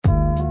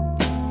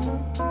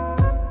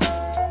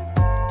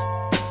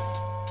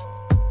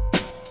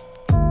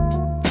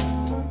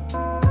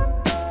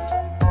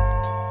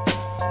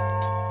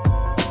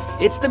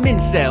It's the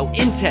Mincel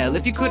Intel,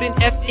 if you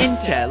couldn't F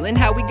Intel, and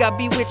how we got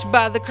bewitched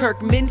by the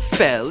Kirkman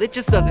spell. It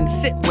just doesn't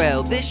sit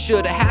well, this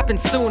should've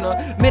happened sooner.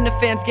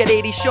 Minifans get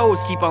 80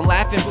 shows, keep on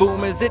laughing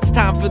boomers. It's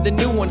time for the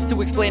new ones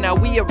to explain how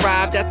we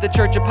arrived at the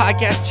Church of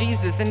Podcast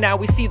Jesus, and now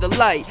we see the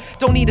light.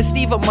 Don't need a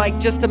Steve or Mike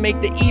just to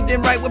make the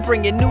evening right. We're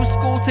bringing new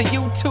school to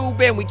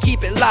YouTube and we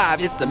keep it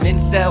live. It's the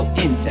Mincel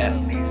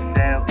Intel.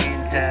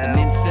 It's the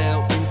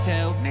Mincel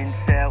Intel.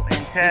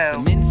 It's the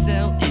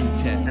Mincel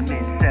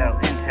Intel.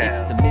 It's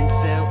the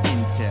Mincel Intel.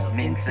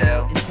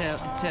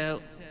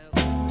 Intel.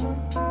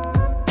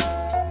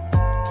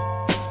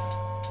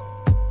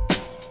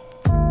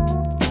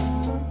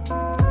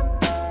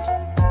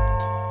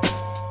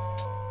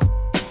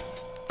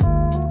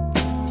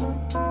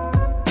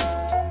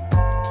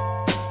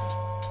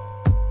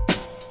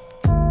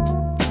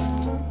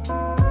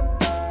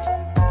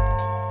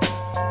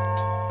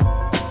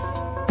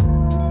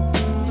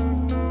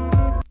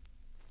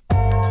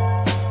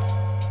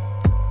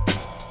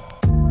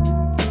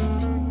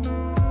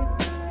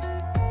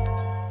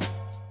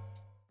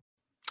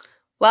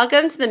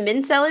 Welcome to the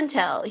Mincel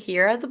Intel.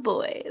 Here are the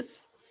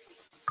boys.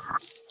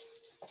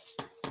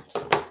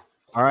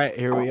 All right,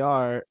 here we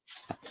are.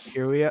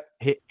 Here we are.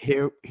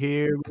 Here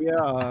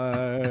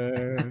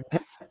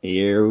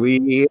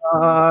we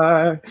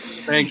are.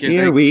 Thank you.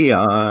 Here we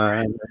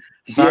are.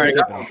 Sorry,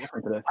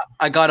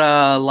 I got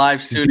a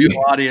live studio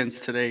audience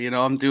today. You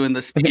know, I'm doing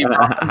the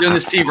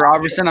Steve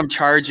Robertson. I'm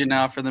charging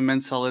now for the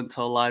Mincel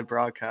Intel live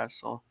broadcast.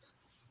 So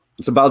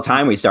it's about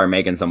time we start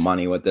making some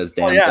money with this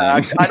damn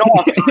thing.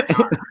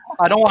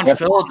 I don't want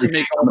Phil to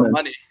make all the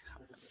money.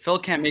 Phil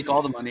can't make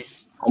all the money.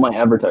 All my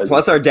advertising.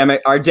 Plus, our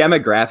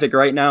demographic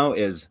right now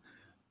is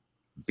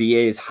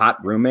BA's hot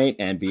roommate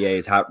and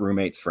BA's hot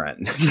roommate's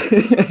friend,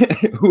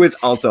 who is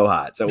also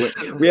hot. So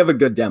we have a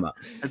good demo.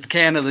 It's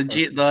Canada.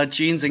 The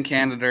genes in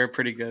Canada are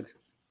pretty good.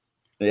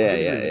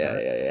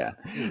 Yeah.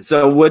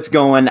 So what's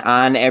going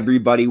on,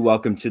 everybody?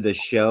 Welcome to the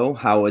show.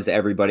 How is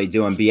everybody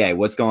doing? BA,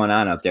 what's going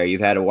on up there? You've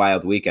had a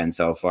wild weekend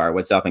so far.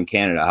 What's up in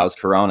Canada? How's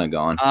Corona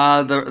going?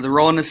 The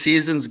Rona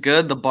season's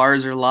good. The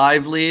bars are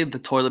lively. The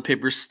toilet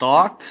paper's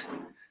stocked.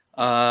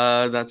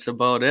 That's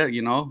about it.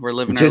 You know, we're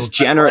living it's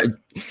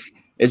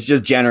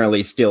just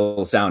generally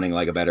still sounding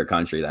like a better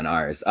country than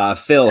ours.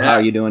 Phil, How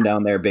are you doing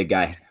down there, big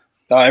guy?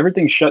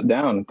 Everything's shut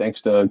down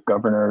thanks to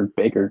Governor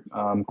Baker,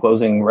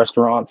 closing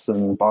restaurants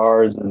and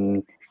bars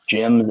and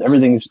gyms.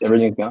 Everything's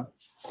gone.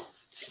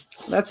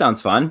 That sounds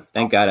fun.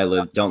 Thank God I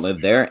don't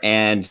live there.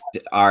 And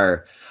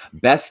our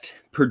best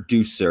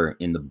producer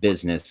in the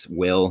business,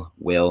 Will,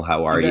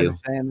 how are you?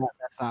 Saying that,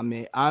 that's not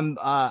me.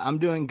 I'm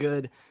doing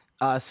good.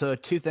 So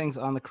two things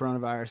on the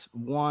coronavirus.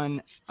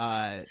 One,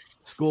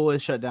 school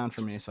is shut down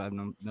for me, so I have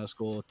no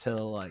school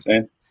till like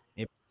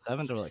April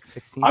 7th or like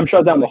 16th. I'm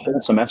shut down the whole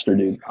semester,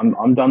 dude.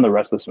 I'm done the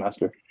rest of the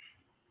semester.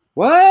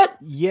 What?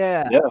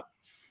 Yeah.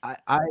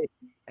 That's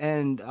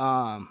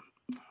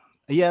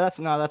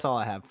all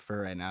I have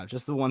for right now.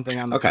 Just the one thing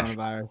on the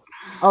coronavirus.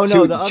 Oh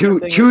no,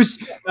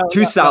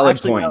 two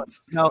solid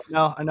points.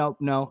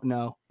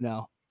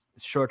 No.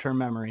 Short-term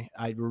memory.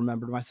 I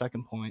remembered my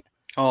second point.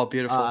 Oh,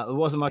 beautiful. It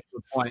wasn't much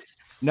of a point.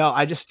 No,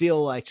 I just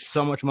feel like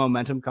so much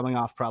momentum coming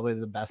off probably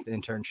the best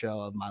intern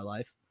show of my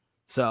life.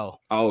 So,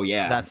 that was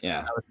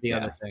the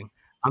other thing.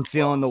 I'm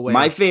feeling the way.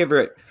 My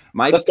favorite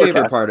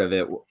part of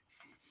it.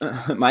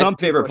 My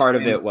favorite part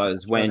of it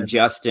was when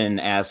Justin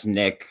asked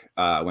Nick.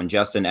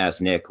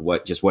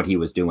 What he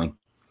was doing.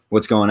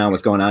 What's going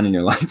on in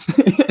your life?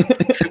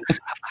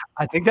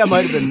 I think that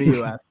might have been me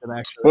who asked him.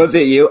 Actually, was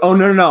it you? Oh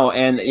no,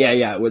 and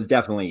it was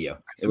definitely you.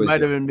 It might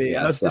have been me.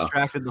 I was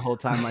distracted the whole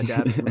time. My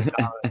dad was in the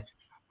comments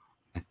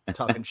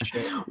talking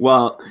shit.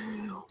 Well,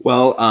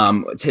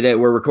 today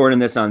we're recording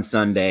this on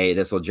Sunday.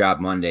 This will drop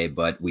Monday,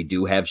 but we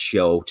do have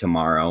show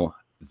tomorrow.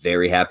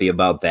 Very happy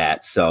about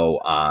that. So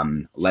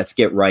let's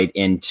get right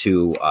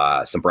into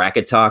some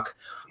bracket talk.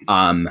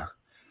 I'm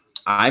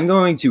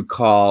going to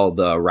call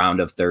the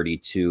round of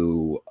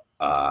 32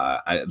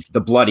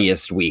 the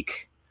bloodiest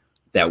week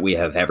that we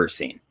have ever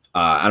seen.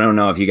 I don't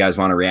know if you guys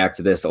want to react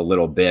to this a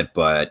little bit,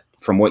 but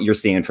from what you're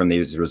seeing from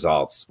these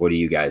results, what do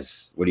you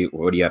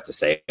have to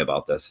say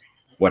about this?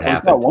 What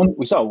happened?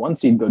 We saw one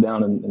seed go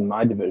down in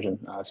my division,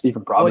 Steve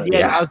from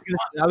Providence.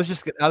 I was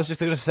just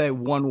going to say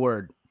one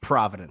word: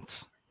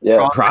 Providence.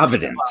 Yeah,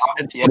 Providence.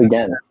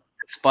 Again.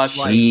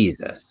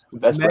 Jesus.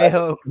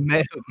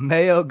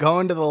 Mayo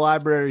going to the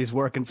library. He's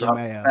working for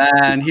Mayo.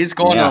 And he's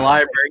going to the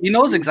library. He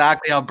knows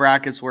exactly how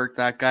brackets work,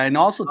 that guy. And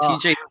also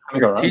TJ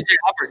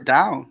Hubbard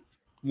down.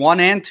 1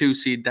 and 2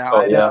 seed down.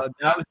 Oh, yeah.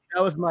 That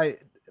was my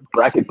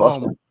bracket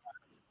busting.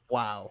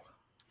 Wow.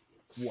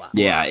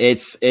 Yeah,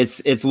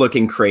 it's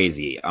looking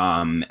crazy.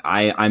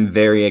 I'm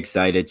very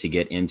excited to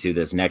get into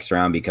this next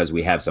round because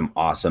we have some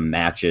awesome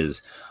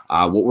matches.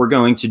 What we're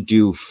going to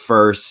do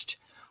first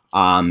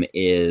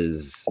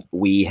is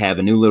we have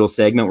a new little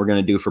segment we're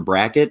going to do for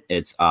bracket.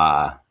 It's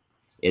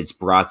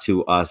brought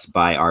to us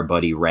by our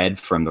buddy Red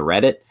from the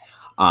Reddit.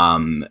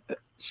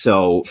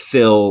 So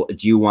Phil,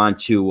 do you want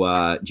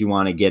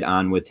to get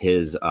on with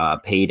his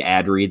paid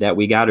ad read that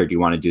we got, or do you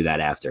want to do that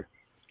after?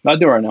 Not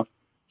doing right now.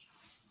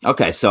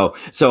 Okay, so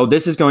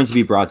this is going to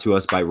be brought to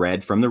us by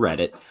Red from the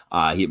Reddit.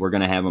 We're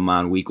going to have him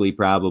on weekly,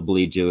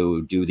 probably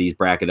to do these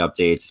bracket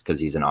updates because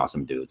he's an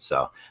awesome dude.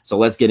 So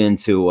let's get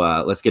into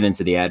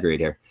the ad read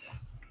here.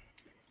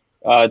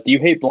 Do you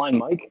hate Blind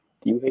Mike?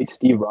 Do you hate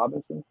Steve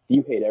Robinson? Do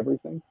you hate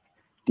everything?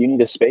 Do you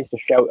need a space to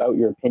shout out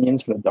your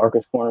opinions from the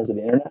darkest corners of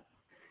the internet?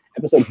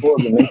 Episode 4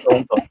 of the Mental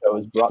Intel Show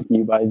is brought to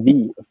you by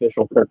the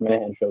official Kirk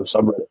Minahan Show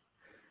subreddit.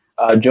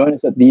 Join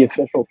us at the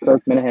official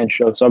Kirk Minahan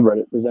Show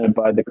subreddit, presented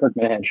by the Kirk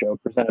Minahan Show,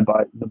 presented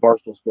by the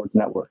Barstool Sports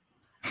Network.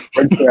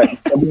 Register at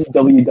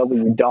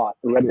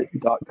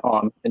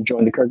www.reddit.com and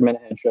join the Kirk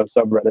Minahan Show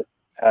subreddit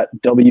at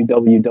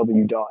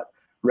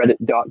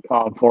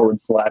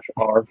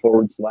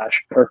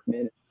www.reddit.com/r/Kirk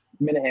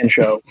Minahan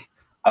Show.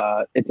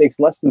 It takes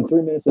less than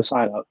 3 minutes to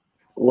sign up,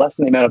 less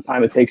than the amount of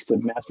time it takes to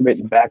masturbate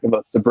in the back of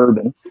a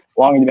Suburban,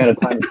 longer than the amount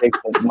of time it takes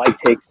that Mike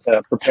takes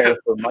to prepare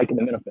for Mike and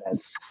the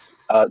Minifans.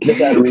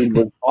 This ad read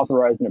was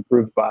authorized and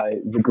approved by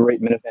the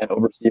great Minifan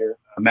overseer,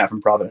 Matt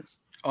from Providence.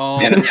 Oh,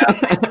 and,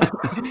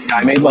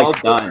 I made like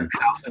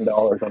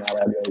 $1,000 on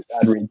that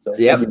ad read. So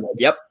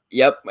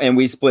Yep. And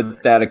we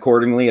split that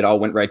accordingly. It all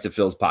went right to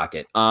Phil's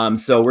pocket.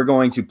 So we're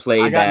going to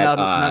play that.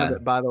 None of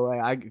it, by the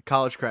way.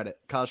 College credit.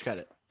 We're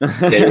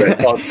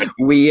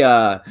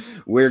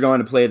going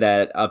to play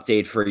that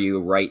update for you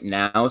right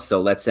now.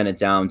 So let's send it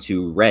down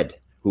to Red,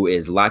 who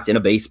is locked in a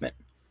basement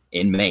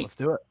in Maine. Let's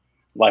do it.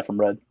 Live from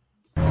Red.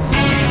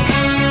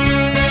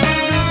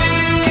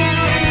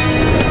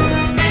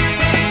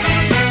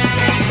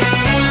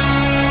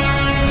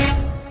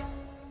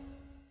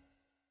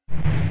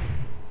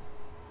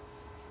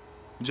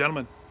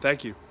 Gentlemen,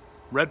 thank you.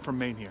 Red from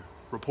Maine here,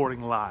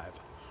 reporting live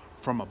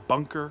from a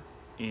bunker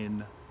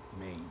in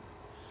Maine,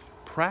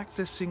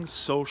 practicing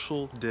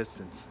social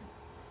distancing.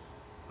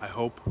 I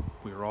hope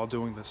we are all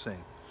doing the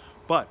same.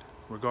 But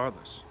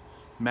regardless,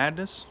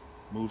 madness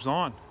moves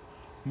on.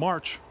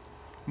 March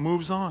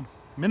moves on.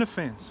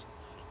 Minifans,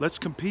 let's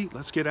compete.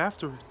 Let's get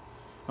after it.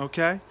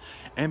 Okay?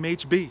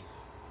 MHB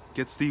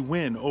gets the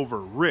win over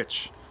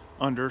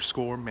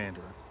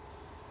Rich_Mandarin.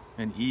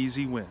 An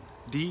easy win.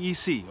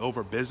 DEC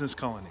over Business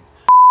Colony.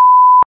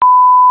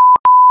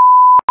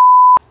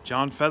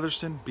 John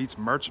Featherston beats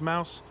Merch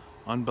Mouse.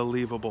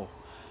 Unbelievable.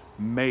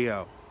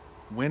 Mayo.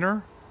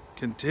 Winner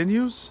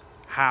continues?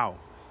 How?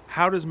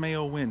 How does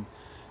Mayo win?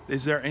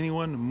 Is there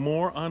anyone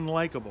more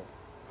unlikable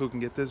who can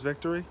get this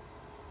victory?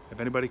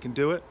 If anybody can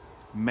do it,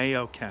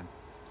 Mayo can.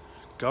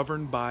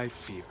 Governed by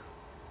Fear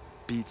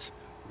beats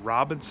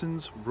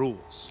Robinson's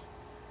Rules.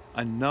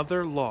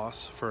 Another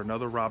loss for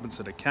another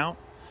Robinson account.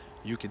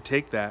 You can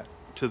take that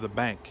to the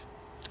bank.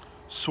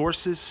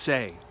 Sources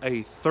say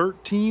a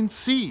 13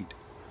 seed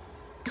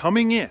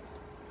coming in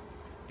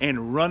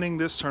and running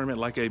this tournament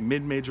like a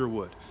mid-major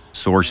would.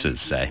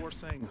 Sources say. We're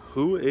saying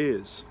who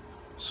is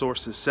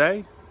sources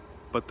say,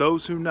 but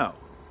those who know,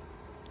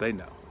 they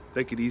know.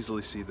 They could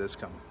easily see this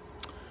coming.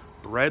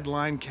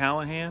 Breadline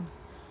Callahan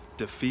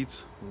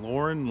defeats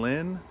Lauren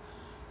Lynn,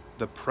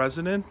 the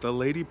president, the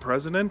lady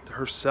president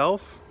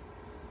herself.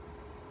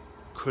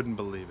 Couldn't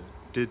believe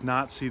it. Did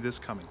not see this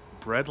coming.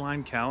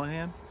 Breadline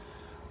Callahan.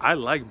 I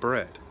like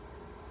bread.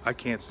 I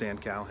can't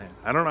stand Callahan.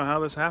 I don't know how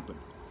this happened.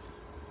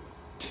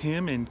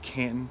 Tim in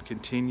Canton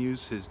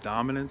continues his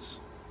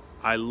dominance.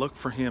 I look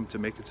for him to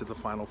make it to the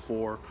Final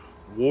Four.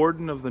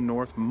 Warden of the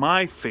North,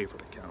 my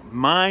favorite account,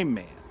 my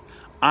man.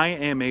 I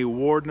am a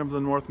Warden of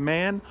the North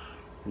man.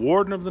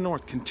 Warden of the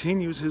North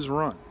continues his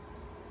run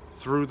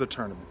through the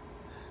tournament.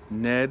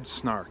 Ned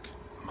Snark,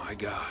 my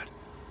God.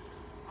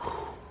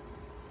 Whew.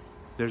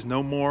 There's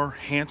no more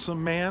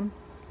handsome man.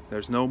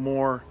 There's no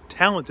more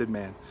talented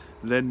man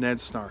than Ned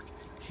Snark.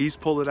 He's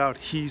pulled it out.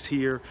 He's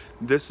here.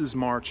 This is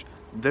March.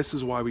 This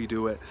is why we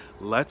do it.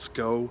 Let's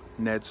go,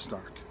 Ned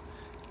Snark.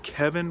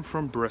 Kevin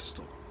from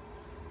Bristol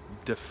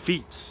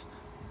defeats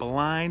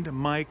Blind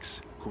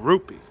Mike's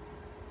groupie.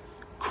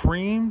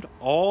 Creamed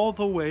all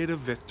the way to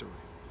victory.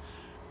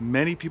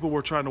 Many people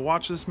were trying to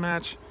watch this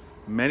match.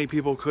 Many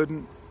people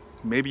couldn't.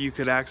 Maybe you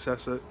could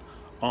access it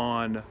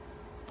on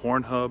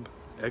Pornhub,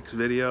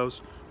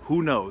 Xvideos.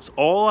 Who knows?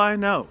 All I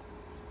know,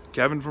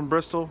 Kevin from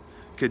Bristol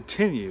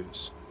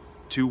continues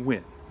to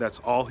win. That's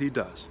all he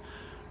does.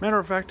 Matter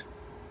of fact,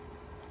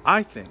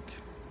 I think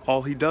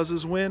all he does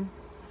is win,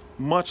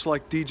 much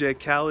like DJ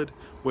Khaled,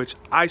 which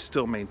I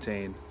still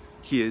maintain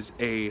he is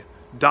a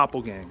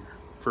doppelganger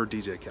for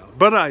DJ Khaled.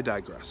 But I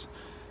digress.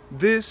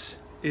 This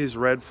is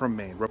Red from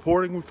Maine,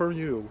 reporting for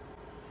you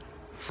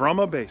from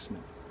a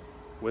basement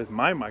with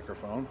my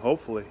microphone.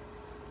 Hopefully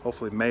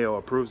Mayo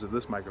approves of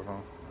this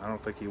microphone. I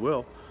don't think he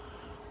will.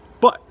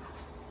 But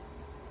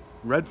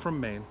Red from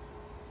Maine,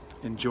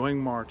 enjoying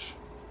March.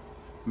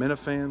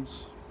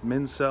 Minifans,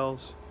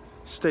 Mincels,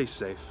 stay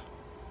safe.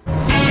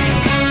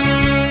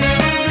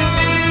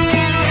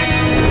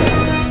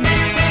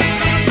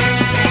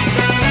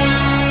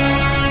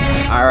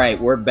 All right,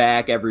 we're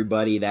back,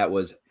 everybody. That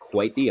was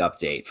quite the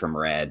update from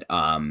Red.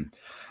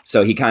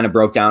 So he kind of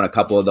broke down a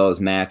couple of those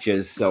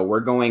matches. So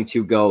we're going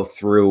to go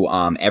through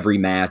every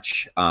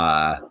match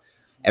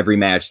every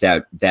match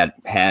that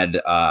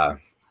had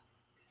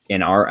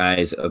in our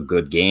eyes a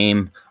good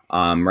game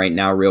right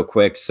now real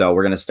quick. So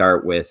we're going to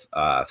start with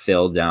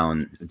Phil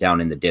down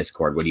in the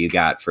Discord. What do you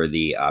got for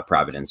the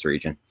Providence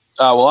region?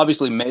 Well,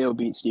 obviously Mayo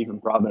beat Steve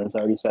from Providence. I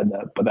already said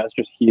that, but that's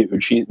just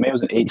huge.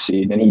 Mayo's an 8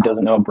 seed, and he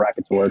doesn't know how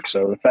brackets work.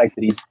 So the fact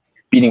that he's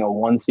beating a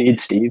 1 seed,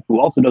 Steve, who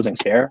also doesn't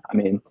care, I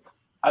mean,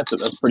 that's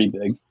pretty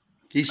big.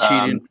 He's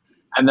cheating.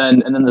 And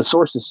then the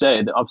sources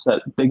say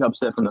the big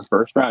upset from the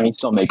first round. He's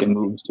still making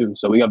moves too.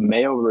 So we got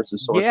Mayo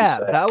versus sources. Yeah,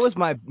 say. that was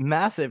my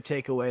massive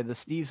takeaway. The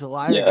Steve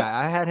Zalayer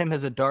guy. I had him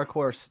as a dark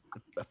horse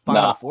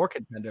Final Four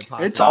contender.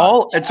 Possibly. It's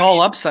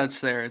all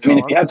upsets there. If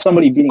you have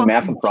somebody beating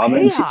Matt from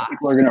Providence,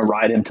 people are gonna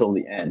ride him till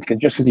the end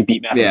because he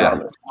beat Matt from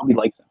Providence, nobody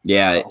likes him.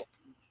 Yeah, so.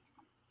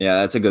 Yeah,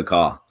 that's a good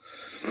call.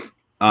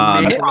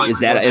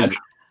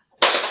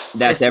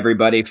 That's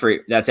everybody for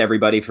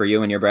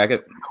you in your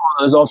bracket?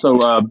 There's also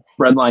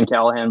Breadline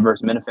Callahan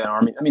versus Minifan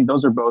Army. I mean,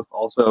 those are both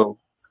also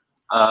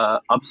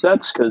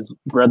upsets because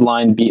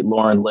Breadline beat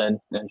Lauren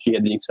Lynn, and she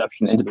had the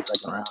exception into the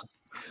second round.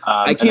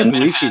 I can't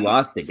believe she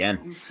lost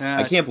again.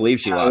 I can't believe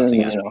she lost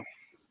again.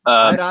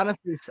 I'd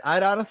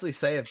honestly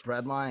say if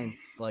Breadline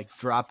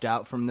dropped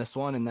out from this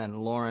one and then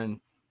Lauren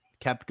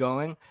kept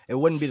going, it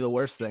wouldn't be the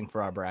worst thing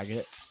for our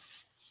bracket.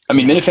 I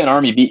mean, Minifan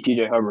Army beat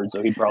TJ Hubbard,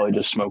 so he'd probably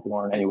just smoke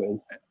Lauren anyways.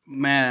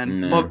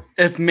 Man, but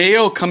if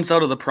Mayo comes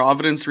out of the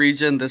Providence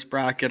region, this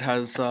bracket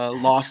has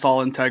lost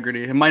all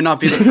integrity. It might not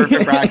be the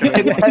perfect bracket.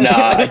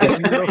 I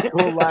just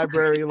full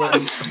library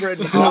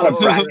it's not a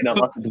bracket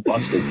unless it's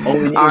busted.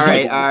 All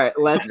right.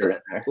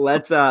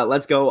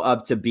 Let's go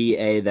up to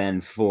BA then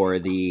for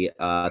the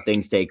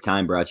Things Take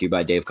Time, brought to you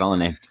by Dave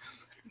Cullinane.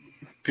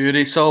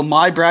 Beauty. So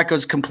my bracket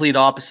was complete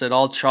opposite,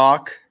 all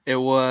chalk. It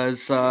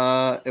was.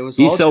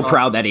 He's so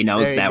proud that he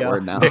knows that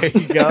word now. There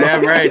you go.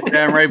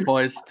 Damn right,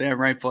 boys.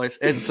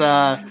 It's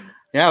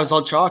it was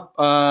all chalk.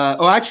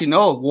 Actually,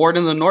 no. Ward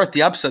in the North,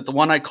 the upset, the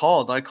one I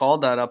called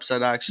that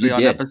upset actually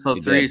on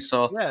episode 3.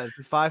 So yeah,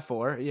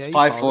 5-4. Yeah,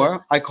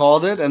 5-4. I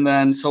called it, and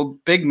then so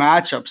big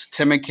matchups: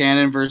 Tim and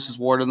Cannon versus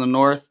Ward in the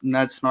North,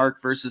 Ned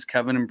Snark versus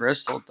Kevin in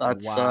Bristol.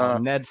 That's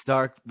Ned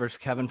Stark versus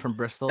Kevin from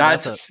Bristol.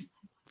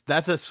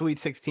 That's a Sweet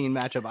 16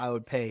 matchup I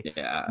would pay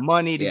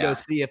money to go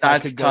see if I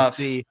could go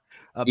see.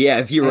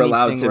 If you were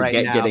allowed to right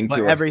get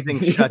into it.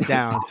 Everything's shut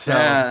down. So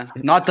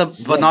the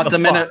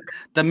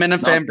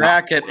Minifan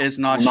bracket is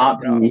not shut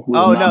down.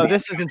 Oh no,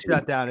 this isn't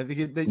shut down. If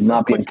you could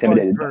not be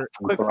intimidated.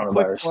 Quick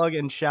plug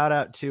and shout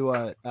out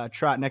to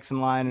Trot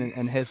Nixon Line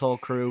and his whole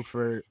crew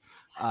for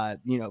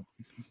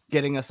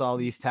getting us all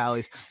these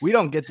tallies. We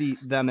don't get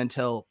them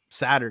until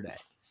Saturday.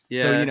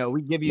 Yeah. So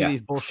we give you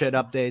these bullshit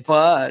updates,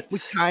 but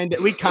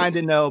we kind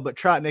of know. But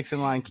Trot Nixon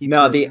Line keeps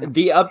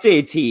the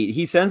updates.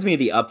 He sends me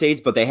the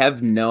updates, but they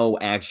have no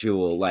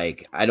actual I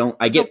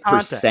get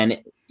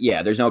percent.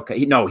 Yeah, there's no.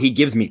 He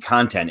gives me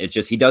content. It's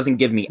just he doesn't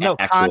give me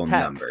actual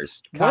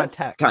numbers.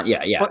 Context.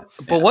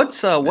 But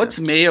what's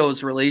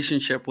Mayo's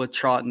relationship with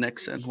Trot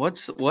Nixon?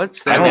 What's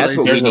that? That's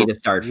what we need to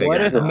start figuring.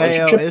 What if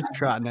Mayo is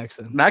Trot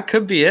Nixon? That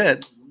could be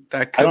it.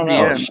 That could be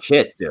it.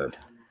 Shit, dude.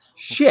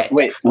 Shit.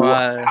 Wait.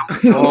 Whoa.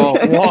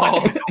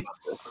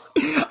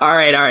 All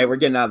right. We're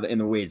getting out in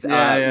the weeds.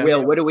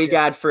 Will, what do we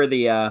got for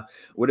the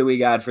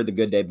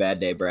good day, bad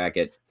day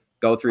bracket?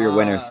 Go through your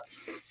winners.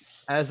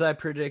 As I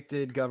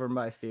predicted, Governed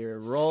by Fear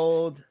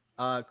rolled.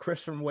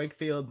 Chris from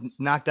Wakefield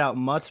knocked out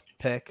Mutt's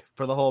pick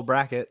for the whole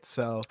bracket.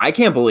 So I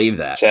can't believe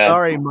that.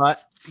 Sorry,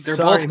 Mutt. They're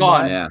both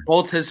gone. Yeah.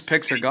 Both his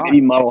picks are gone.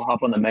 Maybe Mutt will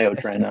hop on the Mayo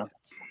train now.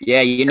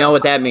 Yeah, you know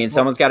what that means.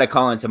 Someone's got to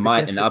call into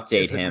Mutt and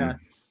update him.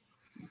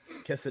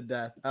 Kiss of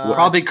death.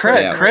 Probably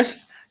Chris.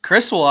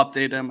 Chris will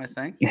update him, I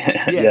think.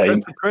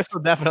 Chris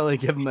will definitely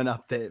give him an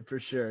update for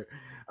sure.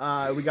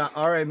 We got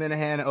R.A.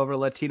 Minahan over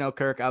Latino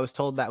Kirk. I was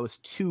told that was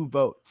 2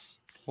 votes.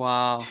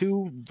 Wow.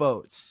 2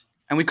 votes.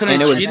 And we couldn't.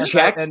 And it was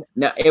checked.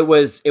 No, it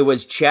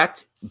was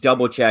checked,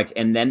 double checked,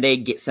 and then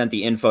they sent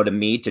the info to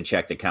me to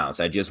check the counts.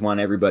 I just want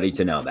everybody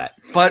to know that.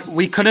 But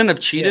we couldn't have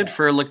cheated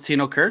for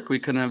Latino Kirk. We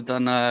couldn't have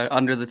done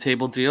under the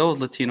table deal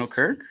with Latino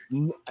Kirk.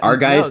 Our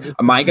guys,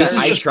 my guys,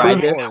 I tried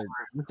this.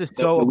 This is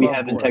so we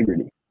have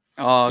integrity.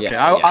 Oh, okay.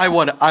 Yeah, I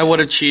would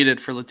have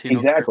cheated for Latino.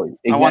 Exactly.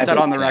 I want that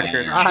on the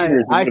record.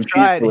 I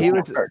tried.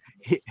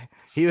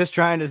 He was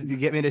trying to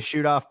get me to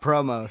shoot off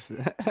promos.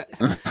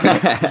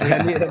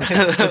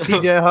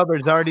 TJ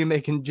Hubbard's already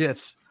making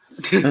GIFs.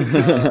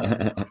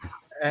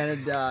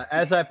 And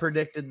as I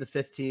predicted, the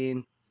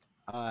 15,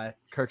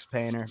 Kirk's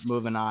Painter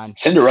moving on.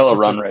 Cinderella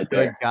run right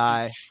there. Good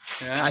guy.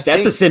 Yeah.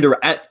 That's a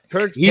Cinderella.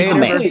 Kirk's He's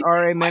Painter the man.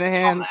 R.A.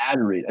 Minahan.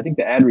 I think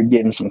the ad read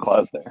gave him some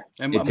clout there.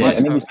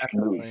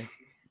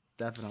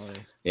 Definitely.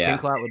 Yeah. King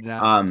Clout would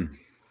know.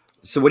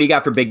 So what do you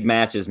got for big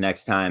matches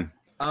next time?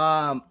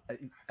 I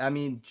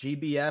mean,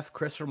 GBF,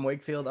 Chris from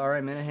Wakefield,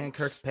 R.A. Minahan,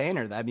 Kirk's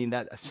Painter. I mean,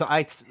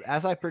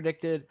 as I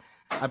predicted,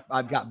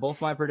 I've got both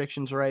my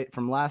predictions right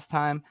from last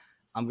time.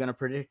 I'm gonna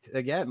predict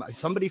again.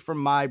 Somebody from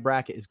my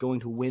bracket is going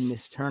to win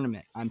this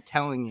tournament. I'm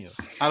telling you.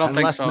 I don't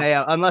think so.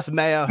 Unless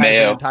Mayo has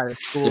an entire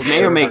school. If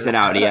Mayo makes it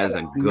out, he has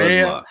a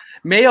good luck.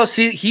 Mayo,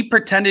 see, he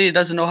pretended he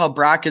doesn't know how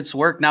brackets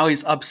work. Now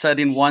he's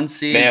upsetting one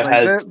seed.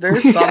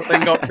 There's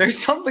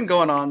something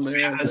going on there.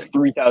 Mayo has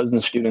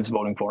 3,000 students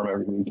voting for him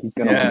every week. He's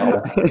gonna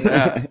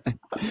yeah.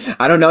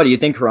 I don't know. Do you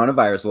think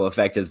coronavirus will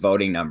affect his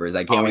voting numbers?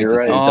 I can't wait to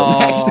see until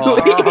next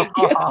week.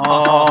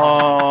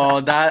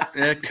 That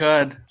it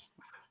could.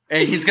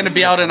 Hey, he's going to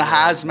be out in a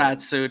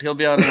hazmat suit. He'll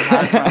be out in a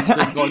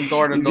hazmat suit going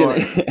door to door.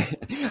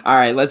 All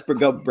right, let's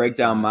go break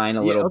down mine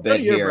a little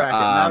bit here.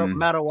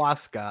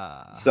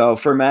 Madawaska. So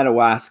for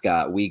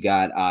Madawaska, we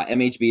got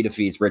MHB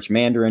defeats Rich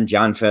Mandarin.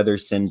 John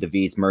Featherston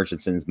defeats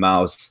Murchison's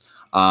Mouse.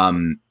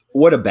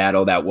 What a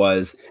battle that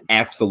was.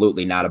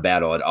 Absolutely not a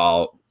battle at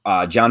all.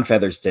 John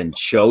Featherston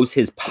shows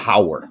his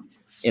power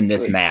in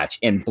this match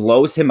and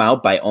blows him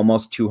out by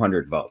almost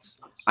 200 votes.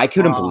 I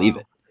couldn't believe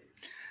it.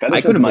 I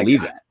couldn't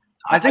believe that.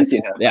 I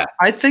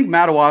think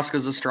Madawaska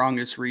is the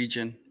strongest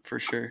region for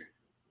sure.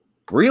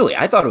 Really?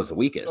 I thought it was the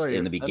weakest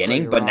in the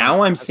beginning, but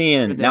now I'm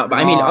seeing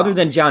other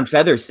than John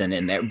Featherston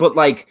in there, but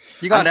like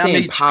you got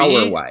MHB,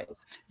 power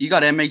wise. You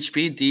got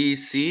MHB,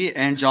 DEC,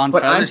 and John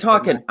But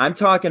Featherston. I'm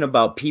talking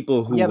about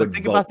people who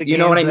would vote. You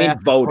know what I mean?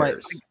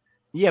 Voters.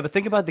 Yeah, but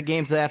think about the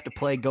games they have to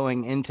play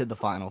going into the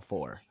Final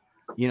Four.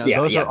 You know,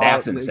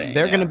 that's insane.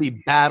 They're going to be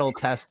battle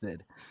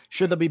tested.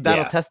 Sure, they'll be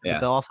battle tested,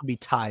 but they'll also be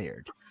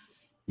tired.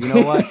 You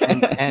know what?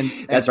 And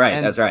that's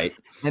right.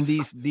 And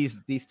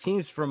these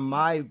teams from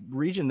my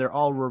region, they're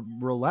all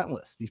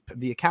relentless.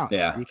 The accounts,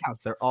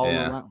 they're all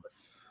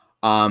relentless.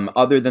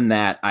 Other than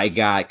that, I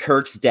got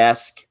Kirk's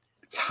Desk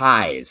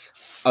ties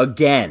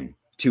again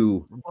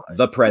to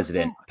the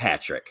president,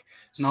 Patrick.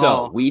 No.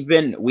 So we've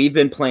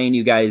been playing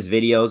you guys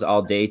videos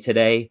all day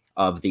today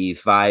of the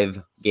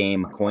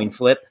 5-game coin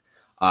flip.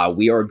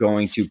 We are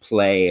going to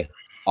play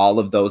all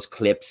of those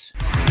clips.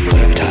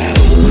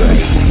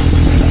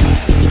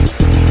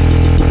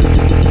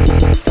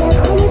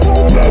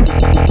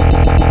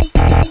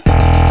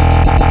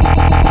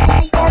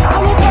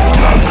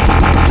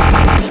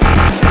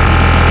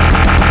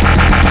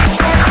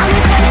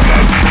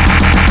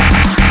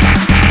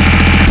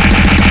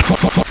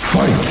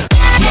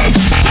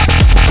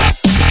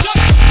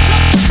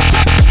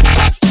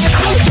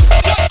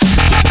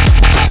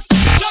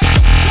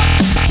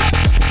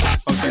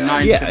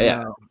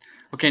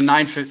 Okay,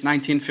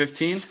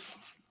 1915.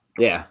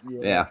 Yeah.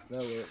 That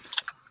works.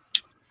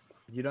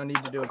 You don't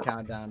need to do a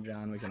countdown,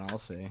 John. We can all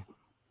see.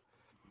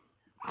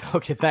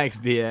 Okay, thanks,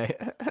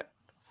 BA.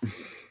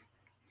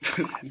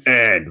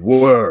 And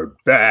we're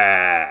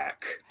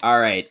back. All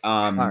right.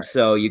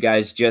 So you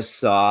guys just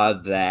saw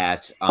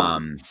that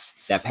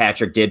that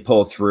Patrick did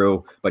pull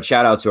through, but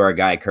shout out to our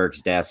guy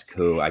Kirk's Desk,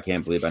 who I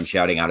can't believe I'm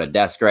shouting out a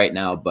desk right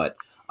now, but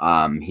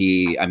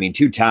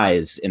 2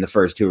 ties in the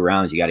first 2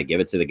 rounds. You got to give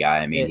it to the guy.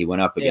 I mean, he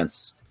went up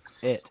against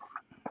it.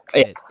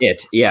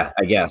 Yeah,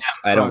 I guess.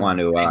 I don't want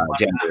to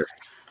gender.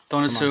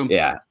 Don't assume.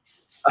 Yeah.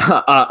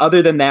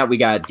 Other than that, we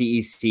got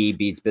DEC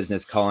beats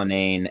Business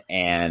Cullinane,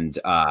 and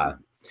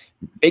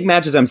big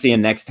matches I'm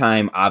seeing next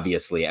time.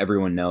 Obviously,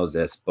 everyone knows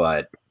this,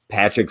 but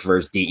Patrick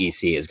versus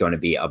DEC is going to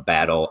be a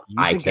battle.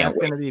 I can't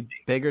wait. It's going to be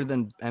bigger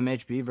than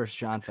MHB versus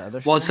John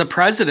Featherston. Well, it's the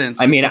president.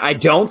 I mean, I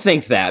don't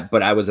think that,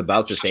 but I was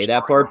about to say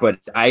that part. But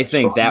I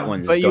think that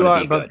one's going to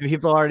be good. But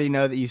people already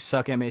know that you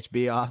suck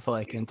MHB off,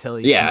 like until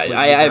you. Yeah,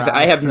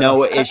 I have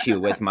no issue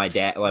with my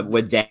dad, like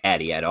with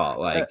Daddy at all.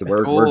 Like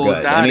we're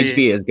good. Daddy.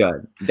 MHB is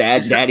good.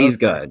 Daddy's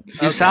good.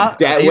 You sound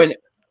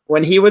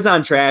when he was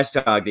on Trash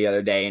Talk the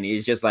other day, and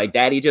he's just like,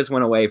 Daddy just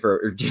left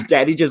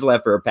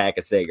for a pack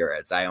of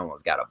cigarettes. I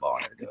almost got a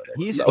boner doing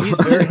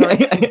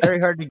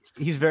it.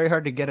 He's very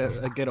hard to get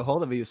a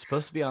hold of. He was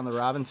supposed to be on the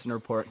Robinson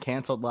Report,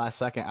 canceled last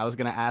second. I was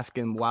going to ask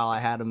him while I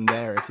had him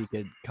there if he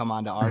could come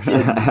on to our show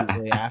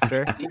immediately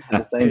after. I'd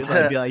be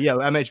like, yo,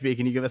 MHB,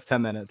 can you give us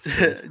 10 minutes?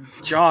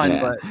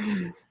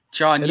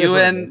 John, you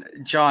and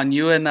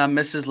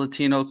Mrs.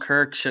 Latino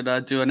Kirk should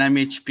do an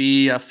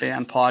MHB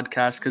fan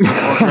podcast because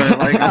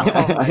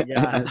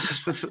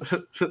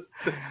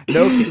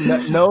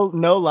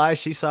no lie.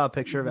 She saw a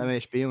picture of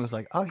MHB and was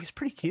like, "Oh, he's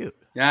pretty cute."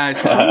 Yeah,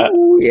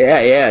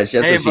 that's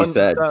what she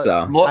said.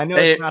 So I know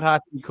it's not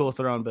Hockey Cool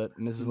Throne, but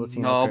Mrs.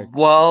 Latino. Kirk.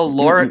 Well,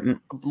 Lauren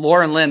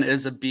Lynn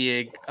is a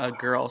big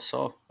girl,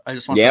 so. I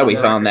just want we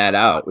found that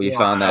out.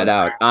 Found that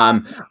out.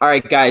 All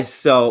right, guys.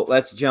 So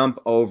let's jump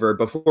over.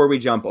 Before we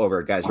jump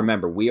over, guys,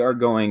 remember we are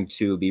going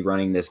to be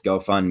running this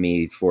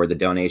GoFundMe for the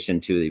donation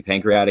to the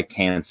Pancreatic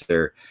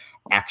Cancer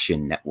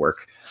Action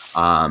Network.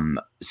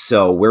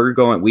 So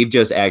we've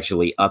just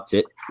actually upped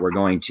it. We're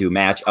going to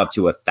match up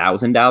to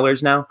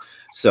 $1,000 now.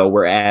 So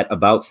we're at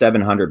about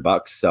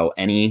 $700. So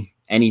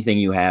anything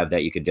you have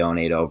that you could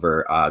donate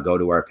over, go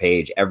to our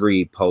page.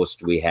 Every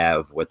post we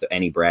have with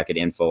any bracket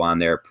info on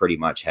there pretty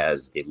much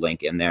has the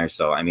link in there.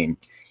 So, I mean,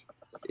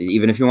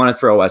 even if you want to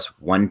throw us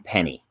 1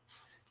 penny,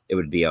 it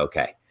would be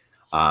okay.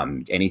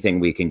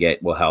 Anything we can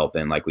get will help.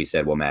 And like we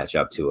said, we'll match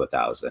up to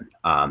 1,000.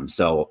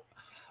 So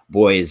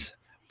boys,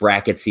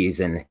 bracket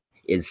season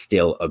is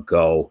still a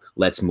go.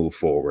 Let's move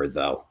forward,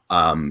 though.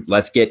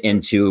 Let's get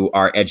into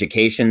our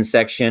education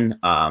section.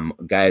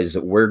 Guys,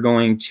 we're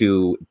going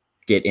to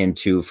get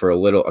into, for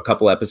a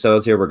couple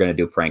episodes here, we're going to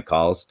do prank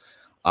calls.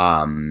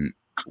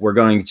 We're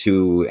going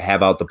to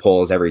have out the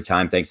polls every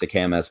time, thanks to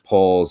KMS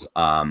Polls.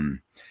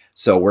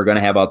 So we're going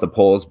to have out the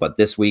polls, but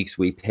this week's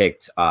we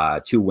picked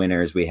 2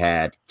 winners. We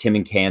had Tim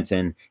and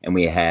Canton, and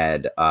we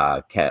had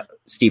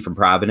Steve from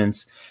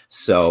Providence.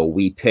 So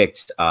we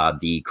picked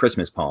the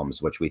Christmas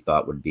poems, which we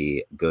thought would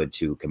be good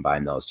to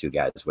combine those 2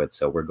 guys with.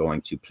 So we're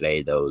going to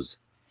play those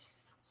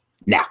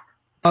now.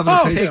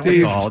 Hey,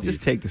 Steve.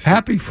 Just take this.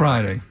 Happy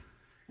Friday.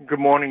 Good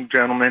morning,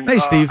 gentlemen. Hey,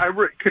 Steve.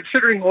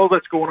 Considering all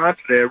that's going on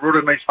today, I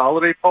wrote a nice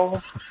holiday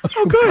poem.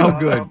 Oh,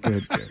 good.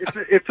 Good.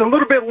 It's a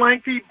little bit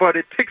lengthy, but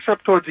it picks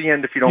up towards the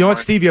end if you don't mind. You know what,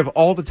 Steve? You have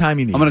all the time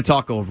you need. I'm going to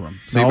talk over him.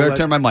 So you better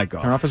turn my mic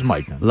off. Turn off his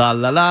mic then. La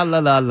la la la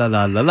la la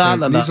la la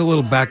la. Needs a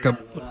little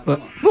backup.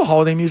 Little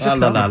holiday music.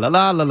 La la la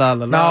la la la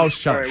la. No,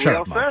 shut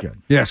up, Mike. Good.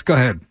 Yes, go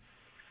ahead.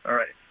 All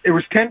right. It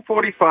was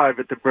 10:45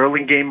 at the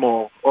Burlingame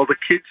Mall. All the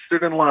kids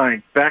stood in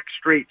line, back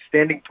straight,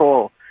 standing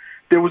tall.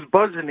 There was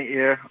buzz in the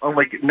air,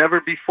 unlike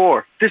never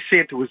before. This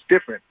Santa was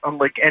different,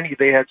 unlike any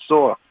they had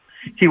saw.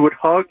 He would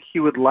hug, he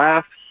would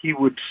laugh, he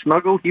would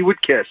snuggle, he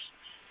would kiss.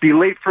 Be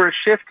late for a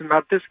shift,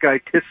 not this guy,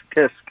 tisk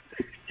tisk.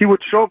 He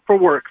would show up for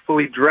work,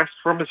 fully dressed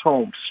from his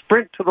home,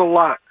 sprint to the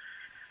lot,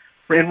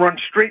 and run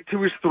straight to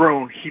his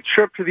throne. He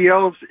chirped to the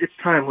elves, it's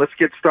time, let's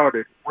get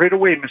started. Right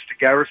away, Mr.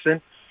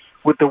 Garrison.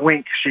 With the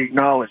wink, she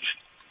acknowledged.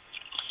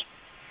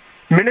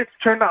 Minutes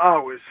turned to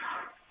hours.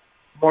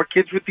 More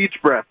kids with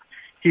each breath.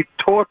 He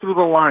tore through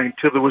the line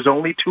till there was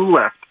only 2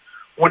 left.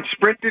 One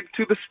sprinted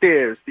to the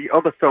stairs, the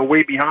other fell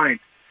way behind.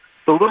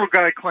 The little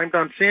guy climbed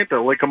on Santa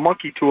like a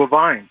monkey to a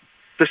vine.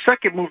 The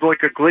second moved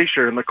like a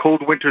glacier in the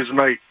cold winter's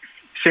night.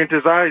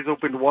 Santa's eyes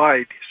opened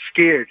wide,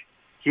 scared.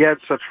 He had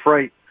such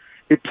fright.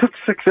 It took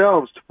 6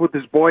 elves to put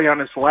this boy on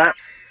his lap.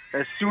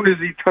 As soon as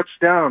he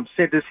touched down,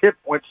 Santa's hip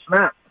went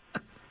snap.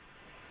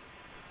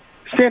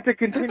 Santa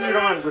continued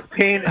on with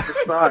pain in his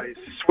thighs,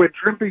 sweat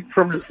dripping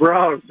from his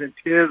brows and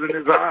tears in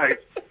his eyes.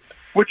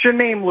 What's your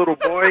name, little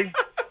boy?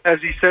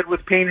 As he said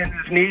with pain in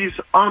his knees,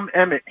 I'm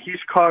Emmett. He's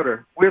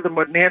Carter. We're the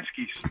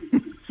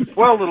Mudnanskis.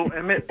 Well, little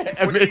Emmett,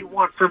 what do you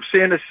want from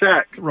Santa's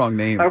sack? Wrong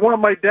name. I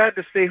want my dad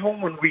to stay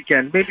home one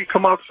weekend. Maybe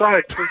come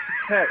outside, play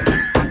some pet.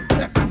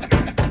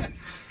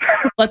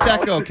 Let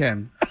that go,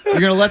 Ken. You're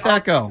going to let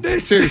that go.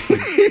 Seriously.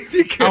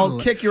 I'll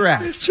kick your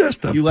ass. It's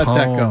just a You let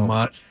that go.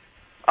 Mutt.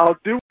 I'll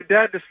do my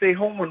dad to stay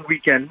home one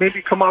weekend.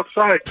 Maybe come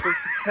outside, play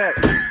some pet.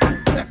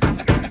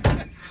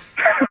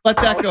 Let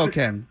that go,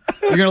 Ken.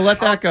 You're going to let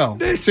that go.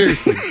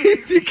 Seriously.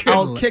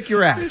 I'll kick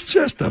your ass. It's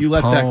just a You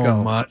let that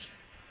go. Mutt.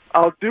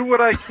 I'll do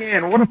what I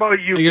can. What about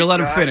you? You're going to let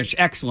him guys? finish.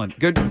 Excellent.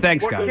 Good.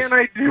 Thanks, What guys. can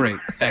I do? Great.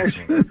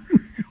 Excellent.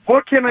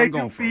 What can I I'm do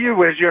going for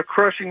you as you're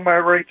crushing my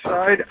right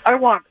side? I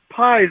want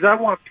pies. I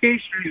want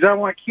pastries. I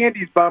want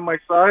candies by my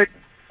side.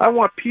 I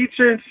want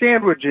pizza and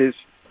sandwiches.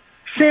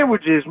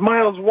 Sandwiches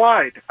miles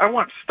wide. I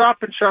want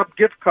Stop and Shop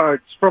gift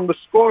cards from the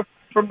floor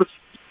to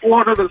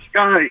the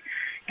sky.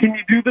 Can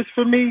you do this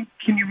for me?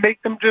 Can you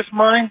make them just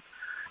mine?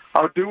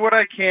 I'll do what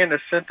I can as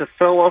Santa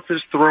fell off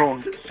his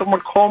throne.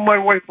 Someone call my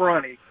wife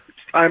Ronnie.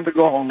 It's time to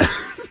go home.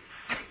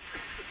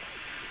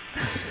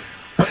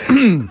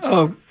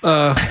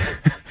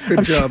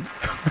 Good job.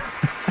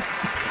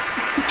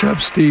 Good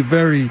job, Steve.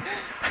 Very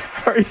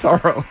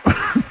thorough.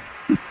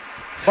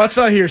 What's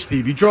not here,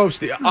 Steve? You drove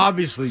Steve.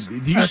 Obviously,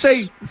 did you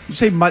say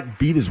Mutt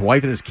beat his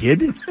wife and his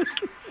kid?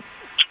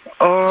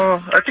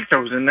 I think that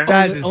was in there.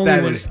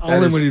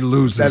 Only when he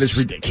loses. That is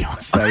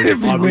ridiculous. That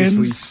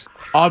is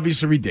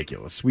obviously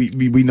ridiculous. We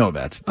know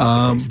that.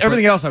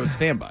 Everything else I would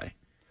stand by.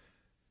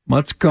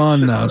 Mutt's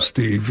gone now,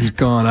 Steve. He's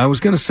gone. I was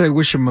going to say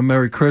wish him a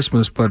Merry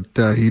Christmas, but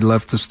he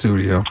left the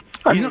studio.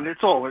 I mean,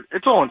 it's all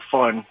in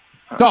fun.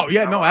 No,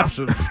 yeah, no,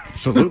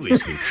 absolutely,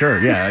 Steve.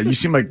 Sure, yeah. You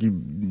seem like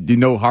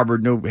you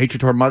harbored no hatred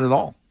toward Mutt at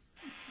all.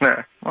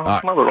 Nah,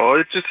 not at all.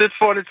 It's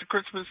fun. It's a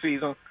Christmas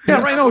season.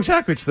 Yeah, right. No,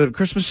 exactly. It's the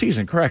Christmas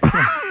season. Correct.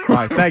 Yeah. All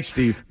right. Thanks,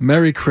 Steve.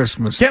 Merry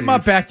Christmas. Get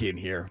Mutt back in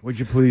here, would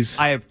you please?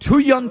 I have 2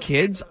 young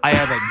kids. I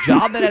have a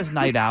job that has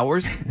night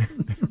hours.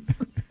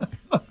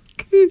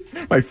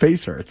 My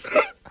face hurts.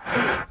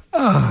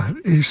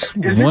 He's Is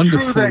it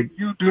true that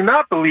you do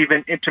not believe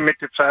in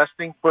intermittent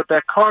fasting, but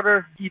that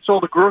Carter eats all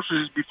the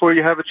groceries before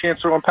you have a chance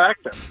to unpack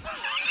them?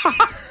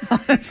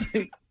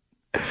 Honestly.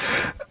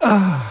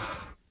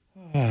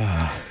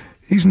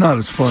 He's not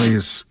as funny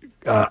as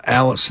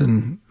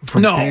Allison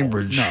from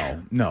Cambridge.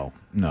 No.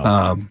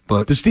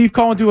 But does Steve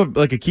call and do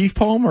a Keith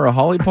poem or a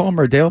Holly poem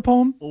or a Dale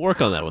poem? We'll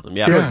work on that with him.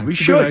 Yeah, we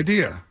should. Good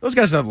idea. Those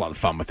guys have a lot of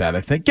fun with that.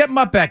 I think. Get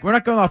Mutt back. We're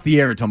not going off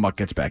the air until Mutt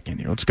gets back in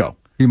here. Let's go.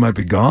 He might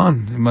be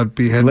gone. He might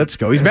be heading. Let's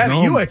go. He's mad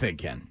at you, I think,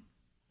 Ken.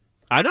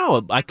 I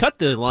know. I cut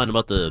the line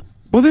about the.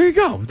 Well, there you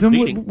go.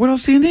 Then what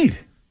else do you need?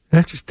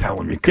 That's just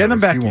telling me. Get him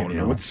back in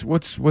here. What's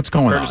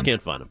going on? Curtis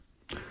can't find him.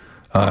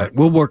 All right,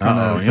 we'll work on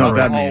that. You know what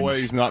that means?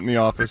 Always not in the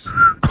office.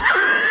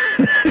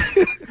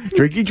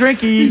 Drinky.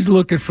 He's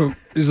looking for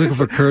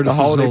Curtis's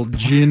old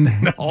gin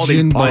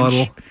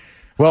bottle.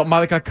 Well,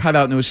 Miley got cut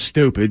out and it was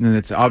stupid, and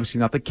it's obviously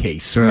not the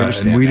case. We and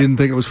understand we that. didn't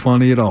think it was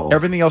funny at all.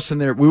 Everything else in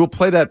there, we will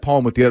play that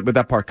poem with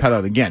that part cut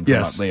out again.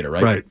 Yes, later,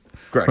 right? Right.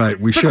 Correct. Right,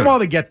 we Took should. him a while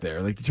to get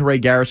there. Like the Ray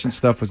Garrison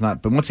stuff was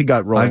not, but once he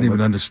got rolling, I didn't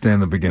even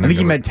understand the beginning. I think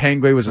he of meant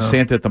Tanguay was a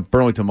Santa at the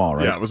Burlington Mall,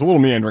 right? Yeah, it was a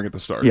little meandering at the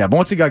start. Yeah, but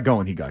once he got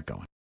going, he got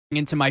going.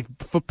 Into my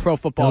Pro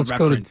Football Let's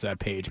go to- Reference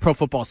page, Pro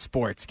Football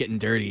Sports, getting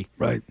dirty.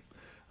 Right.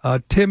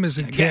 Tim is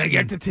in Gotta Canton.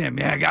 get to Tim.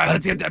 Yeah,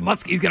 let's get to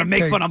Mutt. He's gonna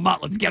make fun of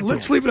Mutt. Let's get to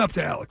Let's him. leave it up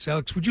to Alex.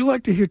 Alex, would you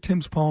like to hear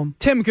Tim's poem?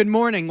 Tim, good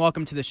morning.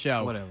 Welcome to the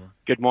show. Whatever.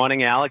 Good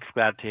morning, Alex.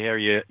 Glad to hear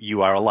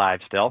you are alive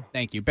still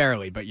Thank you.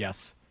 Barely, but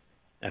yes.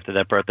 after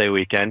that birthday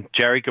weekend.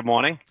 Jerry, good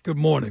morning. Good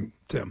morning,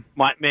 Tim.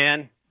 Mutt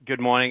man, good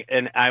morning.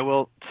 And I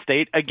will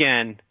state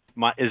again,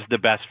 Mutt is the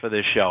best for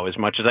this show. As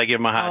much as I give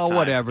him a hard time.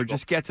 Whatever.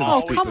 Just get to the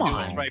always stupid do poem.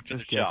 what's right for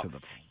Just the get show. to the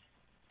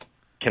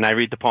Can I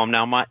read the poem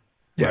now, Mutt?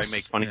 Yes. Or I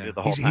make fun of you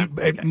the whole He's,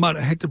 time. Mutt,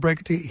 I hate to break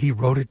it to you. He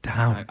wrote it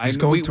down. He's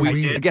going to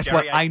read it. Guess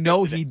what? I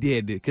know he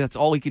did. 'Cause that's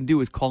all he can do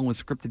is call them with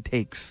scripted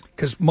takes.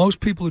 Because most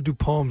people who do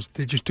poems,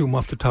 they just do them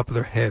off the top of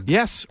their head.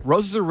 Yes.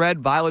 Roses are red,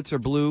 violets are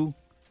blue.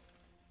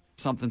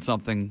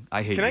 Something.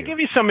 I hate Can I you. give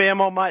you some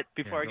ammo, Mutt,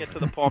 before I get to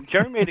the poem?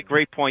 Jerry made a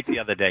great point the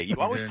other day. You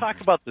always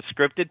talk about the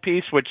scripted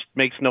piece, which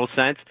makes no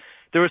sense.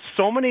 There are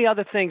so many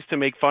other things to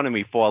make fun of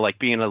me for, like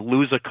being a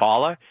loser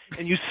caller,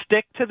 and you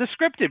stick to the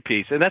scripted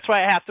piece, and that's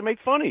why I have to make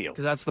fun of you.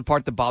 Because that's the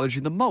part that bothers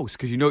you the most.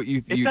 Because you know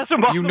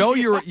doesn't bother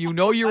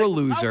you're a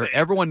loser.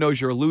 Everyone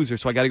knows you're a loser.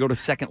 So I got to go to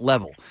second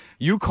level.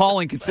 You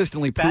calling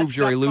consistently proves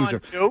you're a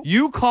loser.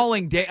 You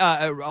calling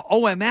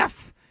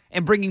OMF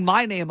and bringing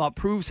my name up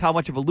proves how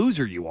much of a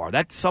loser you are.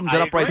 That sums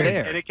it up right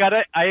there. And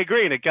I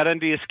agree, and it got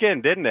under your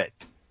skin, didn't it?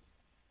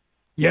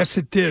 Yes,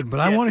 it did. But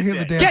I want to hear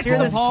the damn Get to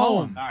poem. the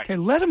poem. All right. Okay,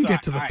 let him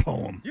get to the All right.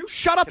 poem. You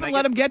shut up Can and I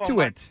let him the get to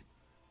poem? it.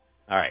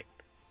 All right.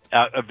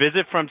 A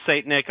visit from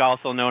St. Nick,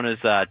 also known as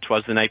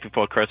 'Twas the Night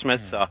Before Christmas.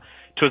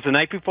 'Twas the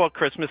night before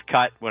Christmas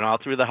cut, went all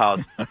through the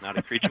house. Not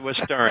a creature was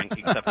stirring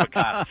except for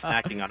Carter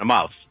snacking on a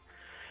mouse.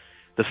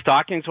 The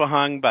stockings were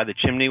hung by the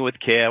chimney with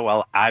care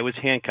while I was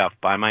handcuffed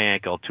by my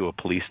ankle to a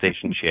police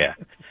station chair.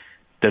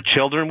 The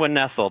children were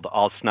nestled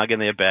all snug in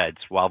their beds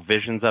while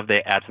visions of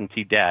their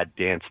absentee dad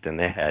danced in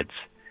their heads.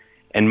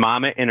 And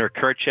Mama in her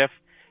kerchief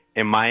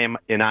and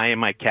I in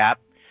my cap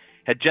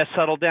had just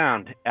settled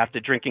down after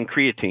drinking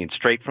creatine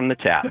straight from the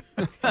tap.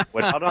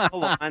 When out on the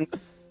lawn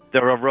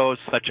there arose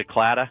such a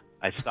clatter,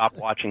 I stopped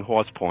watching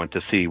horse porn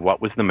to see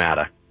what was the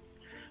matter.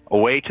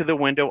 Away to the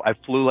window I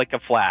flew like a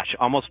flash,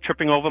 almost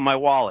tripping over my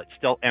wallet,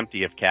 still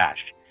empty of cash.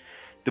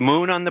 The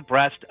moon on the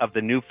breast of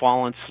the new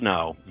fallen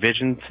snow,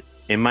 visions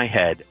in my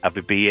head of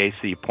a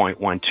BAC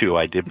 .12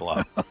 I did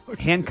blow.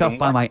 Handcuffed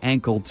by my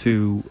ankle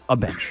to a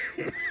bench.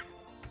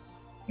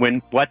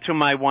 When what to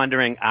my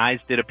wondering eyes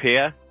did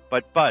appear,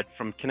 but Bud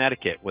from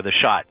Connecticut with a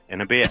shot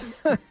and a beer.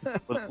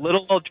 With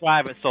little old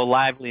driver so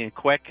lively and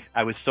quick,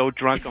 I was so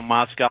drunk on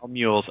Moscow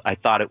mules I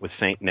thought it was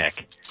St.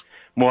 Nick.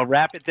 More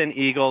rapid than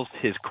eagles,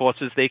 his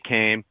coursers they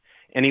came,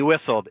 and he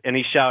whistled, and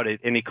he shouted,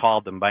 and he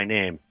called them by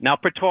name. Now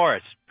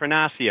Pretorius,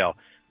 Pernasio,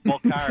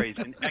 Volcaris,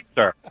 and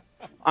Hector,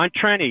 on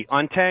Trenny,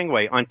 on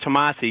Tangway, on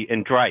Tomasi,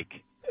 and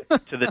Drake,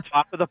 to the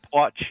top of the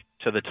porch,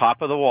 to the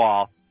top of the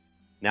wall.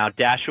 Now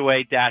dash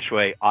away,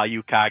 all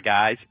you car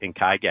guys and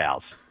car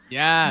gals.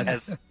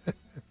 Yes.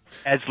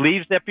 As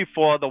leaves that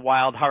before the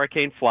wild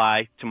hurricane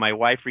fly, to my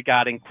wife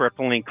regarding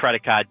crippling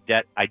credit card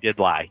debt, I did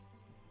lie.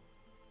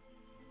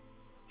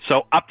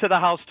 So up to the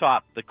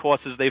housetop, the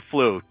coursers they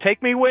flew.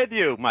 Take me with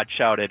you, Mutt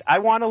shouted. I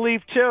want to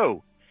leave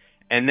too.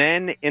 And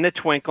then in a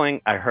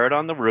twinkling, I heard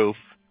on the roof,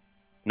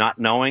 not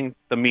knowing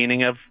the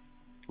meaning of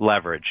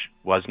leverage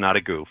was not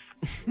a goof.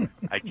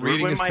 I drew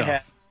Reading in is my tough.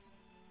 head.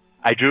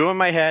 I drew in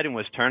my head and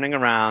was turning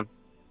around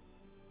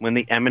when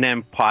the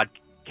Eminem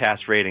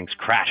podcast ratings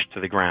crashed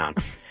to the ground.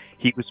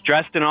 He was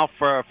dressed in all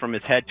fur from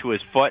his head to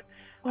his foot.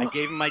 I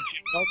gave him my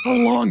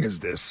jingle. How long is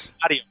this?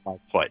 Body on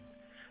my foot.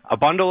 A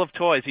bundle of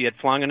toys he had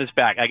flung on his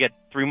back. I get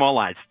 3 more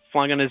lines.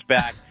 Flung on his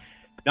back.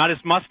 Not as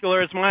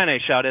muscular as mine, I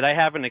shouted. I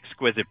have an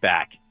exquisite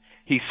back.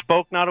 He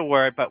spoke not a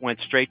word, but went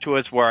straight to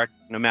his work.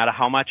 No matter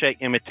how much I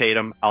imitate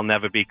him, I'll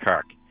never be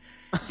Kirk.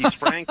 He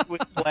sprang to his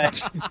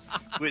sledge.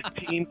 His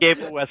team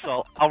gave a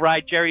whistle. I'll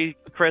ride Jerry,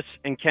 Chris,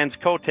 and Ken's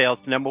coattails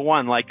to number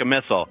 1 like a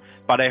missile.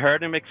 But I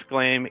heard him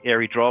exclaim ere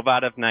he drove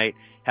out of night,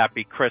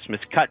 Happy Christmas.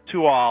 Cut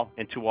to all,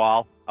 and to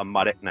all, a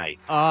mud at night.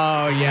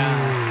 Oh,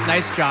 yeah.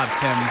 Nice job,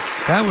 Tim.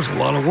 That was a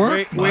lot of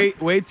work.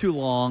 Way too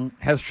long.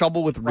 Has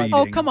trouble with reading.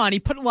 Oh, come on. He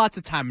put lots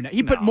of time in it.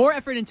 He put more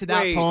effort into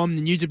that Way- poem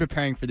than you did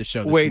preparing for the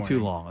show this Way morning.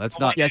 too long. That's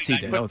not. Yes, he I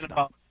did. put No, in it's not.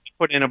 about-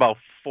 put in about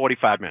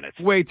 45 minutes.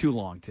 Way too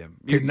long, Tim.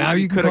 Okay, now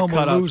you can coulda call him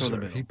cut a out some of the loser.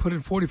 middle. He put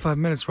in 45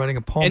 minutes writing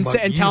a poem And, about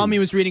and tell you. him he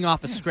was reading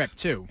off a script,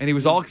 too. And he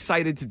was all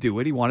excited to do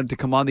it. He wanted to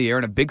come on the air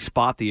in a big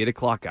spot, the 8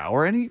 o'clock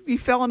hour, and he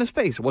fell on his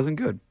face. It wasn't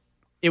good.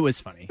 It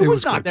was funny. It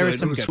was not There was good.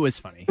 some It was- good. It was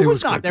funny. It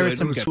was not There was good.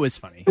 some It was- good. It was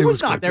funny. It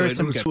was not There was good.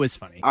 some It was good. It was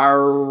funny. All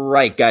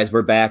right, guys,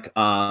 we're back.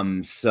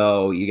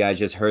 So you guys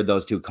just heard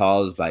those 2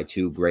 calls by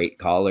 2 great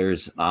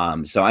callers. So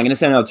I'm going to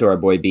send it out to our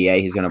boy BA.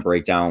 He's going to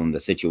break down the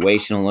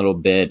situation a little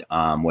bit,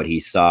 what he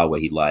saw,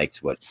 what he liked,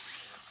 what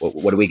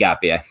What do we got,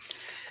 BA?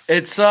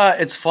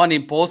 It's funny.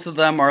 Both of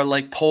them are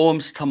like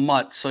poems to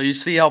Mutt. So you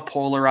see how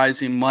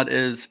polarizing Mutt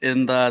is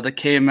in the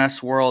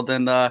KMS world,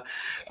 and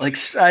like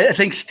I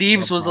think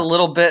Steve's was a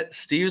little bit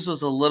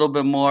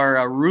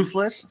more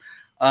ruthless.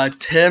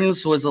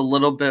 Tim's was a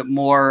little bit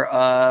more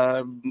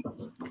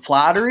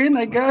flattering,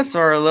 I guess,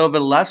 or a little bit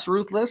less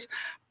ruthless.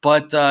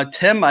 But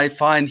Tim, I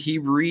find he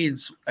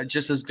reads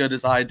just as good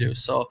as I do.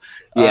 So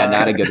yeah,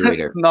 not a good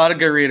reader. Not a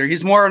good reader.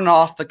 He's more an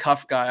off the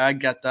cuff guy. I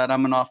get that.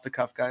 I'm an off the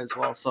cuff guy as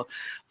well. So,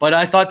 but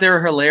I thought they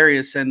were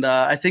hilarious, and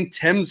I think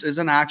Tim's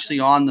isn't actually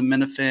on the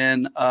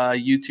Minifan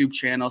YouTube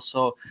channel.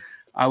 So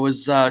I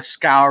was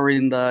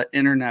scouring the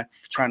internet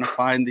trying to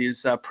find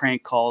these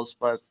prank calls,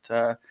 but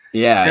they're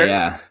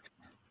awesome.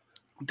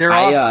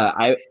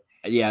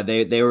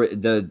 They were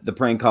the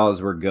prank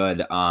calls were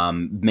good.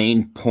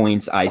 Main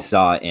points I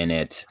saw in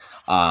it,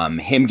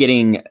 him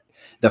getting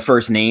the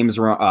first names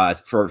wrong,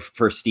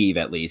 for Steve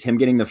at least, him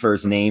getting the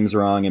first names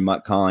wrong and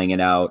Mutt calling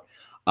it out.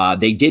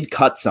 They did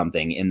cut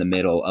something in the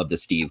middle of the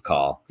Steve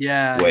call. Which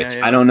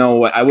I don't know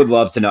what I would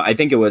love to know. I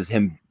think it was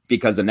him,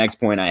 because the next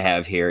point I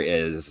have here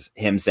is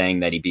him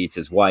saying that he beats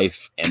his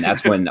wife, and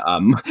that's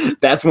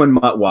when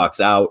Mutt walks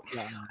out.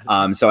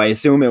 So I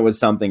assume it was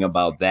something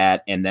about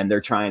that, and then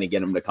they're trying to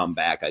get him to come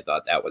back. I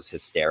thought that was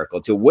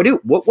hysterical too.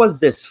 What was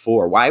this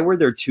for? Why were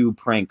there two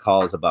prank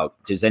calls about?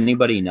 Does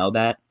anybody know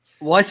that?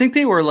 Well, I think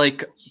they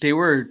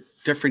were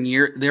different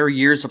year. They were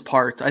years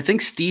apart. I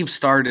think Steve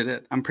started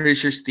it. I'm pretty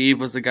sure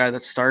Steve was the guy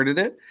that started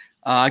it.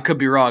 I could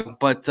be wrong,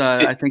 but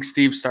I think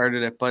Steve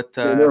started it. But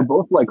they were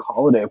both like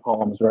holiday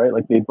poems, right?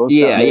 Like they both.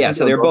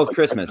 So they're both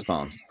Christmas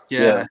poems.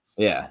 Yeah.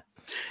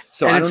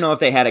 So I don't know if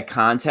they had a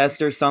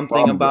contest or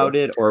something about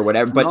it or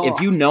whatever. But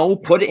if you know,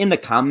 put it in the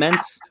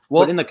comments.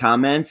 Put in the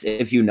comments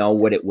if you know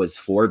what it was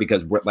for,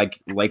 because we're like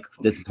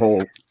this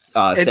whole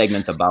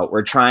segment's about.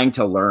 We're trying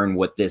to learn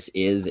what this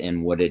is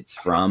and what it's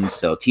from.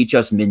 So teach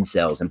us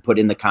Mincels and put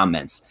in the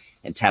comments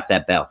and tap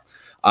that bell.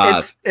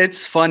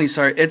 It's funny.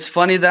 Sorry. It's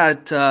funny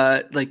that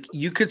like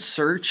you could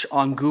search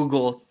on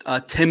Google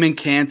Tim and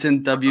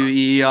Canton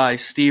WEI,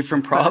 Steve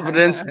from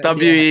Providence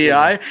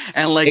WEI,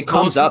 and like it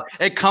comes up.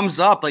 It comes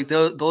up like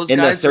those in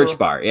guys the search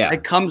bar. Yeah,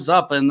 it comes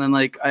up, and then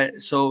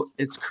so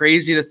it's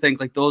crazy to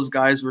think like those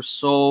guys were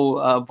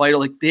so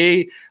vital.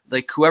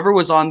 Like whoever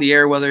was on the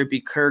air, whether it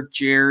be Kirk,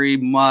 Jerry,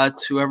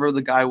 Mutt, whoever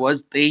the guy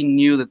was, they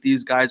knew that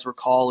these guys were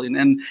calling,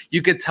 and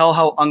you could tell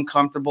how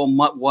uncomfortable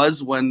Mutt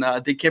was when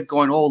they kept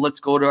going, "Oh, let's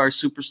go to our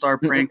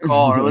superstar prank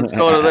call, or let's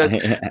go to this."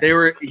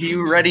 He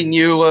already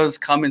knew what was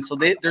coming, so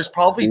there's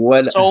probably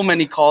so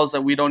many calls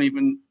that we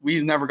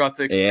never got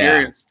to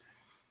experience.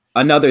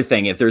 Yeah. Another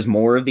thing, if there's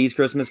more of these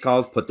Christmas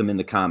calls, put them in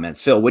the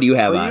comments. Phil, what do you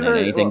have on it?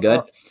 Anything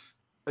good?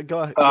 Go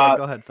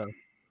ahead, Phil.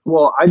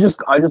 Well, I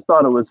just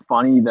thought it was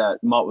funny that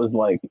Mutt was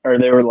like, or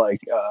they were like,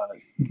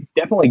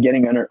 definitely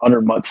getting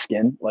under Mutt's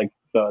skin, like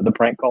the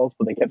prank calls.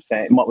 But they kept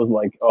saying Mutt was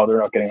like, "Oh, they're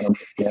not getting under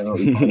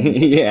my skin."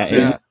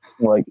 Yeah.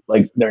 Like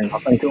they're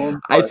nothing to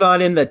him. I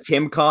thought in the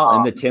Tim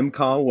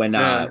call,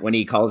 when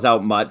he calls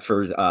out Mutt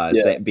for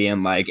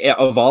being like,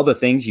 of all the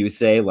things you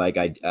say, like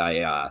being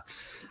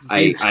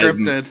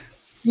scripted.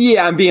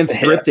 I'm being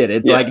scripted.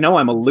 It's like, no,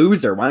 I'm a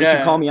loser. Why don't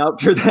you call me out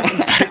for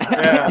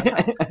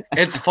that?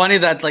 It's funny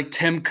that like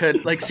Tim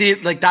could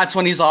that's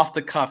when he's off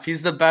the cuff.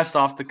 He's the best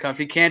off the cuff.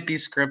 He can't be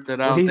scripted.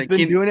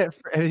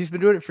 He's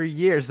been doing it for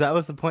years. That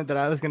was the point that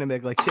I was gonna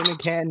make. Like Tim and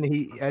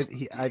Canton,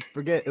 I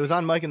forget, it was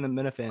on Mike and the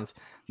Minifans,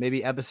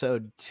 maybe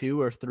episode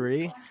 2 or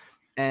 3.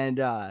 And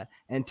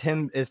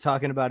Tim is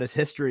talking about his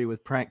history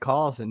with prank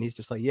calls, and he's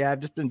just like, "Yeah, I've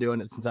just been doing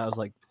it since I was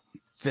like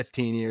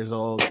 15 years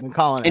old." I'm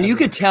calling it. And you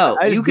could tell.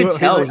 I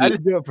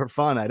just do it for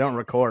fun. I don't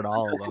record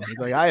all of them. He's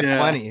like, I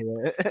have plenty.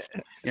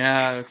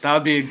 Yeah, that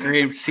would be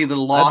great. See the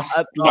lost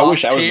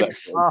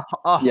tapes.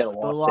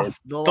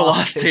 The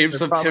lost tapes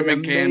of Tim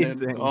and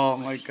Cannon. Oh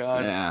my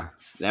god. Yeah,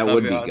 that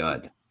would be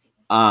awesome.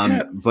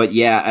 Good. But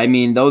yeah, I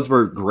mean, those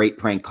were great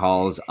prank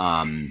calls.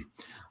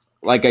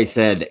 Like I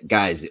said,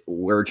 guys,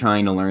 we're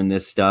trying to learn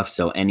this stuff.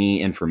 So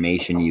any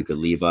information you could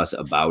leave us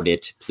about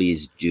it,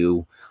 please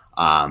do.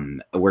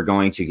 We're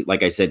going to,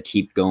 like I said,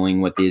 keep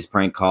going with these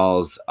prank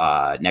calls.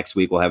 Next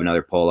week, we'll have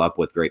another poll up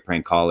with great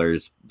prank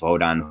callers.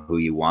 Vote on who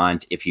you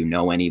want. If you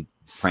know any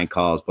prank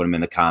calls, put them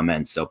in the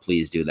comments. So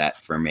please do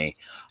that for me.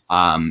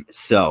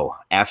 So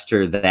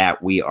after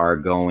that, we are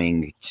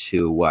going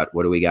to what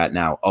do we got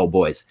now? Oh,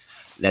 boys,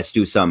 let's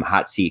do some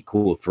hot seat,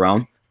 cool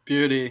throne.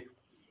 Beauty.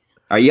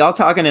 Are y'all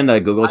talking in the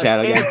Google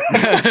chat again?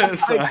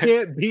 I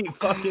can't beat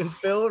fucking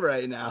Phil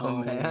right now,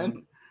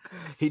 man.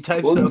 He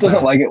types. Well,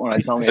 doesn't like it when I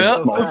tell me.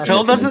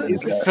 Phil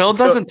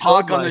doesn't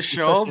talk on the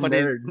show, but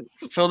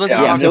Phil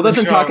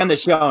doesn't talk on the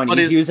show, and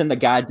he's using the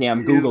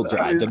goddamn Google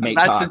Drive to make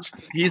talk.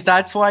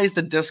 That's why he's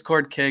the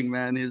Discord king,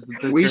 man.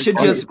 We should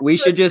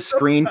just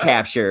screen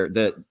capture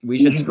the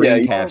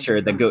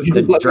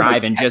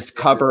drive and just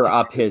cover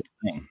up his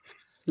thing.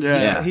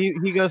 Yeah.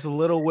 He goes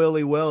Little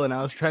Willy Will, and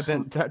I was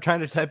trying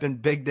to type in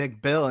Big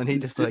Dick Bill, and he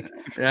just like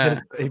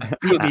he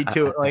beat me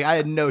to it. Like I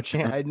had no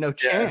chance.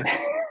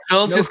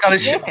 Phil's just got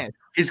to.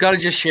 He's got to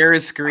just share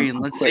his screen.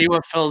 Let's see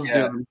what Phil's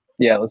doing.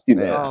 Yeah, let's do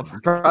that. Yeah.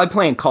 Probably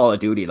playing Call of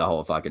Duty the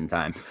whole fucking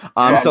time.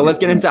 So let's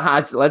get into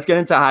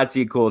hot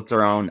seat, cool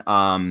throne.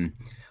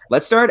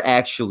 Let's start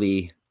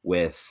actually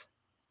with.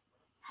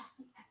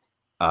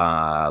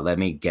 Let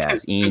me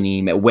guess.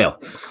 Will.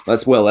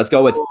 Let's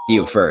go with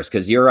you first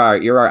because you're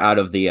our out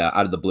of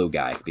the blue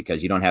guy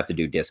because you don't have to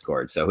do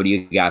Discord. So who do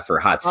you got for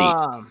hot seat?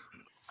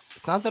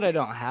 It's not that I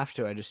don't have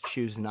to. I just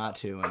choose not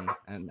to,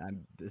 and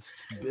it's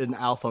an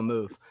alpha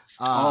move.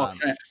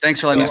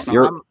 Thanks for letting us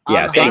know.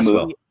 Thanks,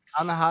 Will.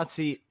 On the hot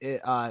seat,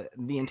 the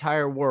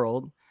entire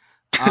world,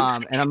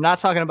 and I'm not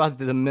talking about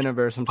the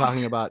Miniverse. I'm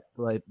talking about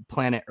like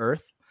planet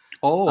Earth.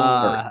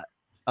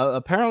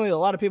 Apparently, a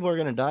lot of people are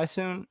going to die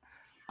soon.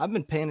 I've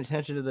been paying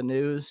attention to the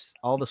news.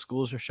 All the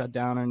schools are shut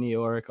down in New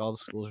York. All the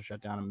schools are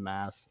shut down in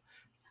Mass,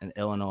 and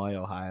Illinois,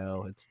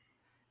 Ohio.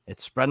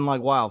 It's spreading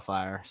like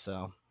wildfire.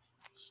 So,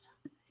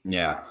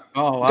 yeah.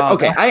 Oh wow.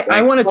 Okay,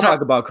 I want to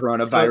talk about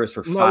coronavirus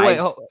for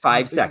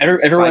five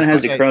seconds. Everyone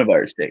has a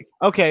coronavirus take.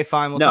 Okay,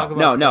 fine.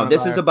 No.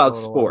 This is about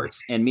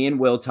sports, and me and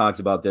Will talked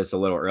about this a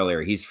little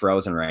earlier. He's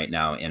frozen right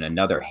now in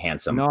another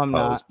handsome pose,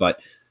 not. but.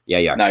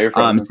 Yeah. No, you're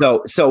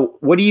frozen. So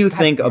what do you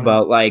think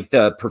about like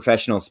the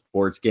professional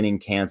sports getting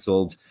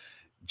canceled?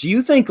 Do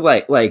you think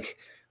like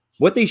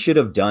what they should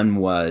have done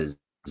was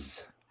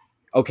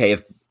okay,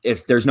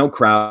 if there's no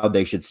crowd,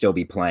 they should still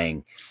be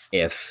playing.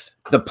 If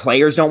the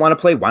players don't want to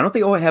play, why don't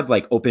they all have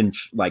like open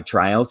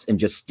tryouts and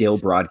just still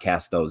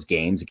broadcast those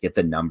games, get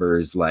the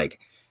numbers like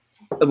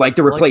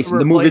the replacement,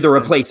 the movie, the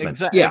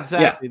replacements.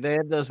 Exactly. They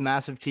have those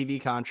massive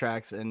TV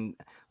contracts and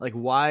like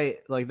why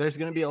like there's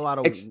going to be a lot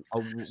of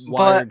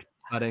wired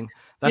cutting.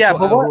 That's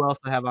who else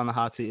I have on the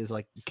hot seat is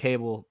like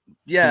cable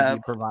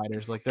TV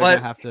providers. Like they're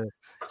gonna have to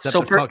set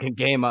the fucking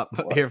game up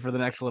here for the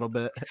next little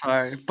bit.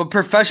 Sorry, but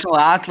professional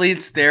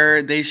athletes,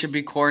 they should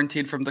be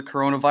quarantined from the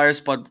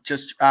coronavirus. But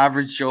just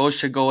average Joe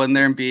should go in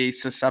there and be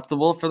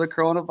susceptible for the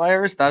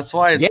coronavirus. That's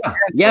why.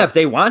 If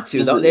they want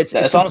to, though, it's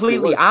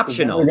completely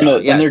optional.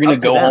 They're gonna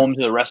go home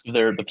to the rest of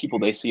the people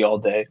they see all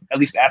day. At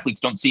least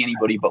athletes don't see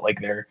anybody but like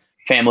their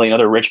family and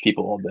other rich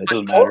people all day. It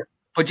doesn't matter.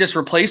 But just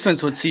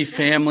replacements would see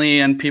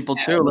family and people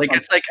too. Like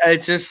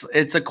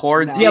it's a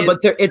quarantine. Yeah,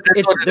 but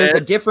there's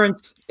a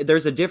difference.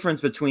 There's a difference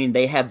between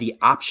they have the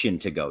option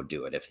to go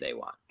do it if they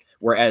want.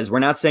 Whereas we're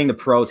not saying the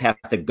pros have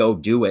to go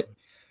do it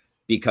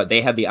because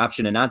they have the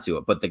option to not do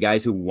it. But the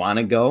guys who want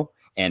to go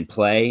and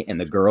play and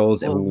the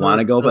girls who want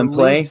to go and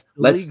play,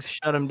 leagues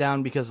shut them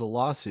down because of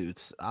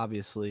lawsuits.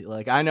 Obviously,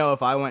 like I know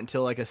if I went to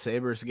like a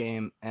Sabres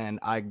game and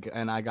I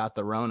got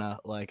the Rona,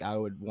 like I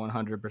would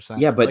 100%.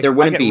 Yeah, but there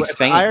wouldn't be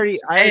fans. I already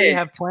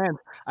have plans.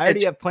 I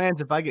already have plans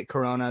if I get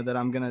Corona that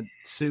I'm gonna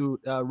sue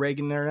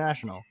Reagan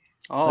International.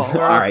 Oh, all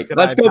right.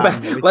 Let's go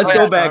back. Let's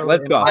go.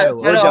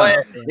 We're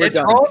done.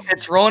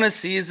 It's Rona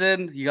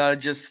season. You gotta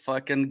just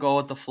fucking go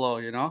with the flow,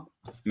 you know.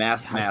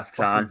 Masks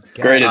on.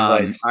 Great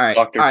advice. All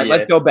right.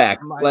 Let's go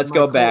back.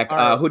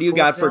 Who do you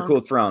got for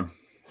Cool Throne?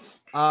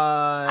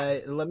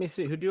 Let me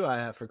see. Who do I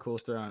have for Cool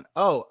Throne?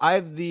 Oh, I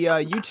have the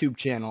YouTube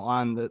channel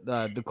on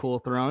the Cool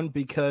Throne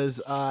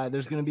because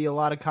there's going to be a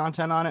lot of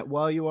content on it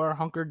while you are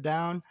hunkered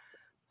down.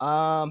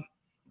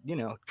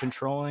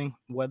 Controlling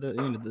whether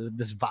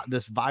this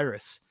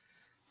virus,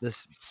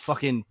 this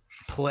fucking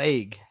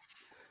plague.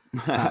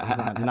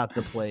 not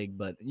the plague,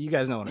 but you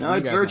guys know what I mean.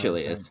 No, it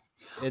virtually is.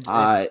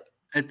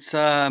 It's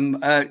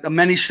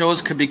many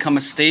shows could become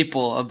a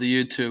staple of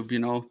the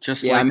YouTube,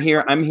 just like I'm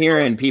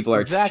hearing people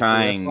are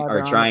trying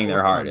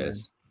their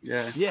hardest.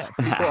 Yeah.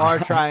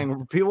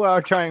 People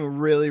are trying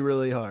really,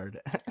 really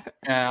hard.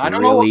 Yeah, I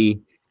don't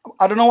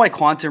know why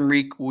Quantum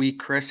Week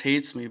Chris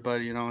hates me, but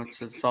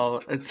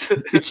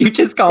Did you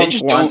just call him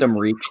Quantum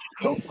Week?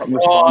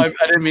 Oh, I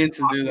didn't mean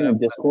to do that.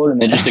 Discord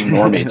and they just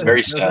ignore me. It's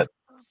very sad.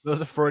 Those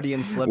are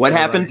Freudian slips. What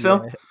happened,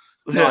 Phil?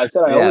 No, I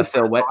said I always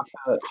Phil, what?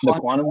 The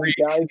Quantum Week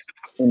guys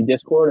in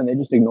Discord, and they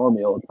just ignore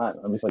me all the time.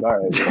 I'm just like, all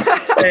right.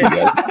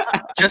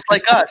 Just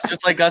like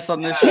us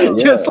on this show.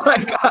 Just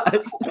like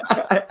us.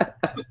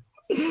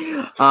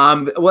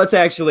 Let's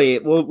actually.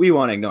 Well, we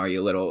won't ignore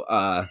you, little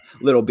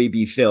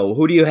BB Phil.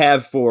 Who do you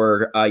have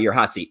for your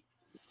hot seat?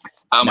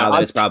 Now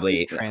that it's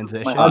probably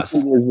transition. My hot seat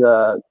is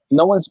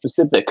no one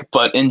specific,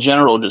 but in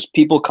general, just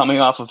people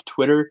coming off of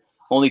Twitter.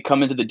 Only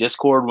come into the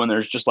Discord when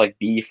there's just like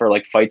beef or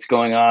like fights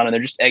going on, and they're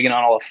just egging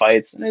on all the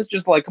fights. And it's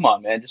just like, come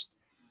on, man,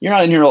 you're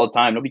not in here all the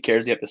time. Nobody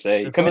cares what you have to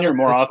say. You come in here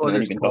more often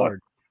than you can talk.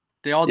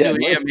 They all do EMA.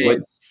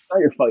 It's not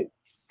your fight.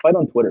 Fight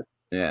on Twitter.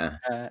 Yeah.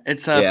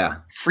 It's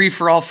a free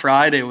for all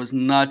Friday. It was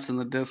nuts in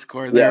the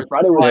Discord. Yeah,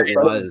 Friday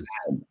was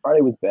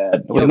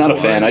bad. I was not a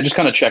fan. I just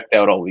kind of checked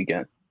out all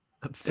weekend.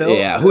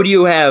 Phil, who do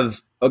you have?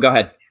 Oh, go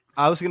ahead.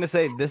 I was gonna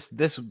say this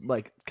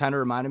like kind of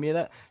reminded me of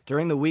that.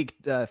 During the week,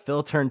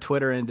 Phil turned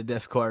Twitter into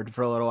Discord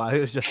for a little while. He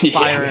was just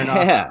firing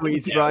off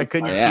tweets, bro. I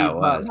couldn't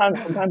keep up.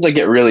 Sometimes I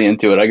get really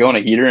into it. I go on a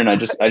heater and I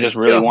just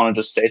really want to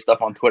just say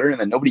stuff on Twitter,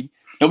 and then nobody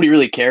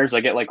really cares. I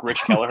get like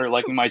Rich Kelleher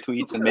liking my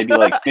tweets, and maybe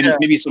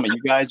maybe some of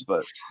you guys,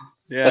 but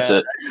that's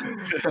it.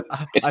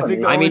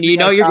 I mean,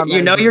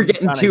 you're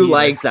getting 2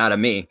 likes out of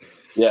me.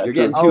 Yeah, you're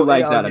getting 2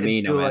 likes out of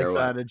me no matter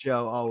what. Out of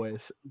Joe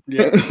always.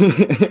 Yeah.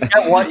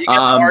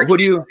 Who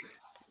do you?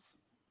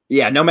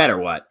 Yeah, no matter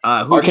what.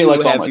 Who do you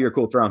have for your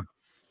cool throne?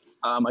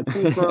 My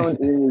cool throne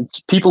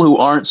is people who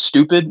aren't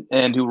stupid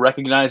and who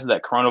recognize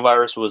that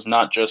coronavirus was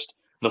not just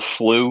the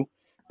flu,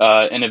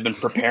 and have been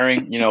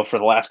preparing, for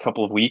the last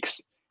couple of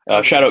weeks.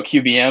 Shout out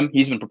QBM.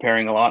 He's been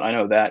preparing a lot. I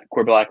know that.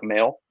 Core Black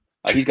Male.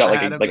 He's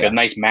got a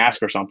nice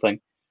mask or something.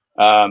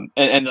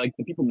 And like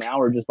the people now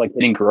are just like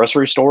hitting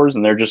grocery stores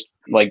and they're just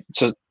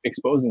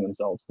exposing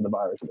themselves to the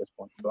virus at this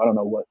point. So I don't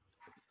know what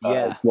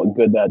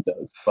good that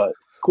does, but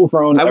cool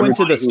throne. I went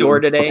to the store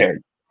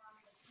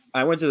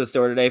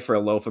today for a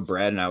loaf of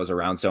bread, and I was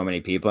around so many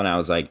people, and I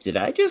was like, did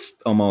I just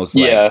almost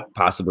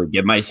possibly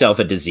give myself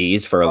a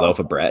disease for a loaf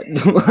of bread?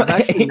 I've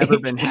actually never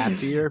been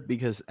happier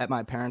because at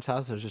my parents'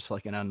 house, there's just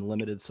like an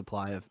unlimited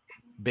supply of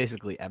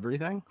basically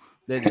everything.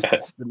 They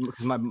just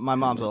my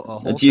mom's a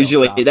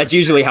wholesale that's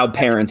usually how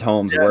parents'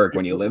 homes work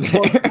when you live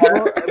there.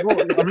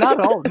 Well,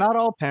 not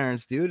all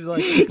parents, dude.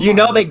 Like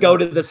they go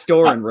to the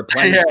store and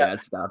replenish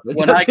that stuff.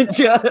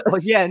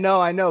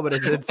 I know, but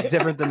it's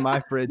different than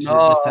my fridge. It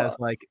just has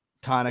like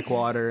tonic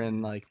water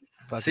and like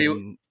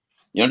fucking.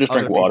 You don't just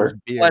drink water.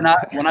 When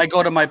I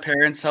go to my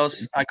parents'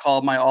 house, I call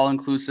it my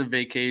all-inclusive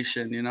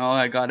vacation.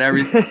 I got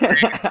everything,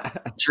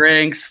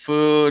 drinks,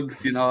 food,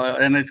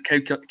 and it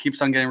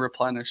keeps on getting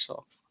replenished.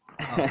 So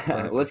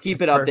let's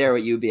keep it up there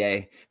with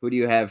UBA. Who do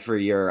you have for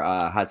your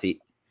hot seat?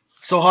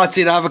 So hot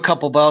seat, I have a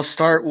couple, but I'll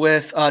start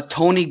with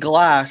Tony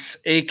Glass,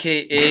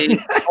 aka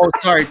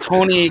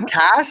Tony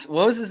Cass.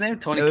 What was his name?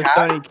 Tony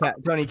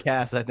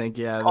Cass, I think.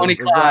 Yeah, Tony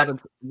Glass,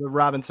 the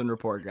Robinson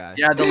Report guy.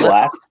 Yeah, the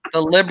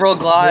liberal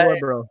guy,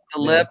 the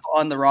lip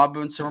on the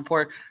Robinson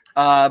Report.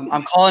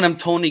 I'm calling him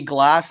Tony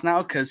Glass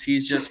now because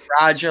he's just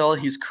fragile.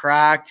 He's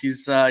cracked.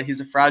 He's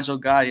a fragile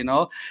guy.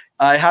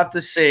 I have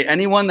to say,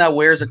 anyone that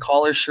wears a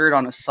collar shirt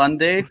on a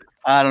Sunday,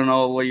 I don't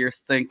know what you're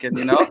thinking.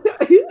 So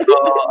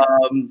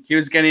he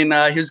was getting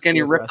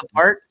ripped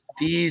apart.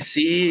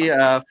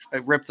 DC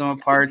ripped him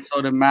apart.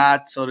 So did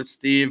Matt. So did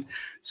Steve.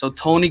 So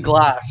Tony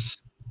Glass,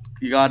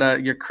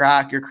 you're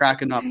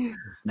cracking up.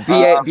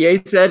 BA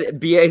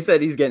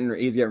said he's getting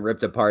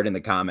ripped apart in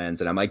the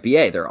comments, and I'm like,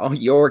 BA, they're all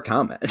your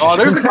comments. Oh,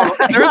 there's a couple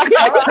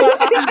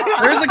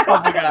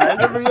guys.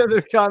 Every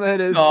other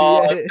comment is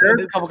BA.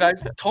 There's a couple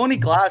guys. Tony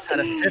Glass had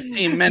a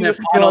 15-minute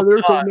final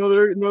thought.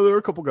 There are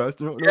a couple guys.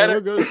 There are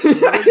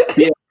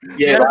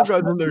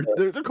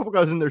a couple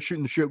guys in there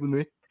shooting the shit with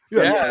me.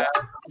 Yeah.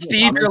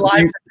 Steve, you're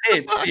live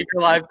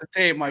to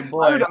tape, my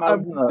boy.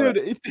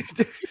 Dude.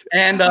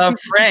 And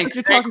Frank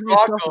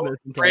Rocco.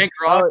 Frank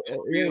Rocco.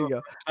 There you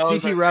go.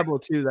 CT Rebel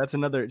too. That's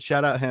another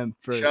shout out him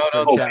for shout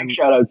out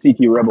CT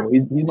Rebel.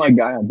 He's my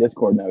guy on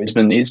Discord now. He's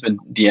been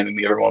DMing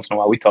me every once in a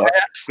while. We talk.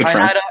 Good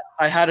friends.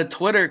 I had a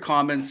Twitter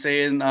comment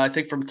saying, I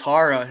think from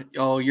Tara,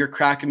 "Oh, you're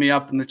cracking me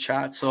up in the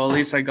chat." So at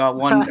least I got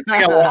one.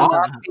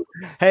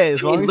 Hey,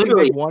 as long as you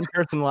make one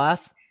person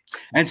laugh.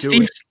 And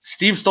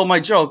Steve stole my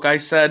joke. I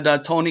said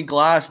Tony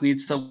Glass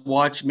needs to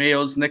watch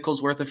Mayo's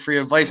Nickels Worth of Free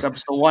Advice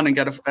episode 1 and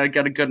get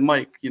a good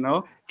mic.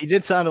 He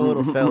did sound a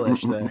little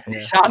Philish there. He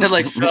sounded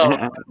like Phil.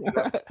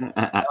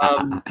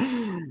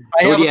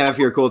 What do you have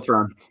for your cool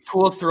throne?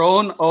 Cool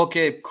throne.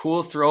 Okay,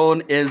 cool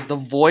throne is the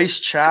voice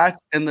chat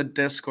in the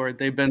Discord.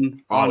 They've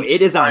been on.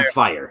 It is on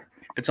fire.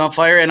 It's on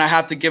fire, and I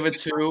have to give it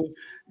to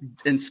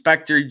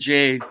Inspector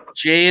J.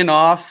 Jaying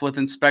off with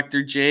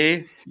Inspector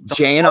J.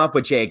 Jaying off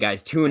with Jay,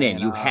 guys. Tune in.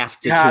 You have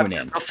to tune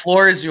in. The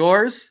floor is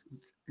yours,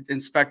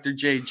 Inspector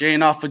J.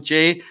 Jaying off with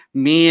Jay.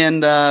 Me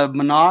and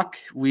Manak,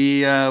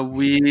 we're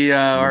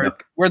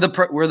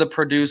the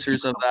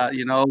producers of that.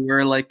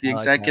 We're like the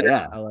executive.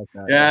 I like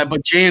that. Yeah,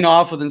 but Jaying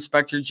off with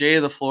Inspector J.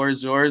 The floor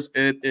is yours.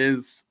 It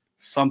is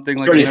something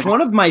like. It's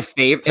one of my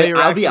favorite.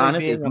 I'll be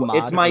honest.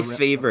 It's my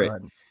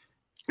favorite.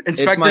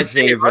 It's my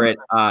favorite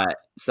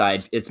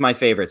side. It's my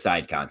favorite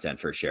side content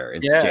for sure.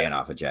 It's Jaying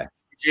off with Jay.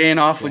 Jaying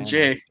off with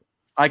Jay.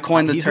 I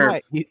coined the term.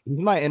 He's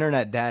my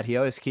internet dad. He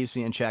always keeps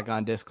me in check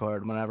on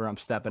Discord whenever I'm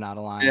stepping out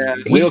of line. Yeah.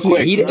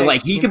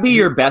 He could be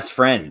your best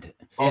friend.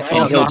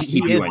 He'll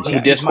keep you in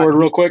check. Discord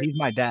real quick. He's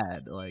my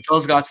dad.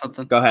 Phil's got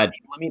something. Go ahead.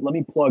 Let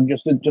me plug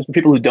just for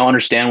people who don't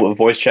understand what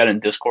voice chat and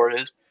Discord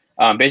is.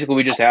 Basically,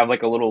 we just have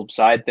like a little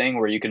side thing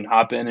where you can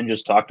hop in and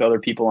just talk to other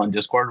people on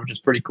Discord, which is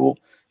pretty cool.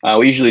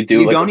 We usually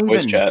do a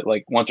voice chat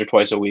like once or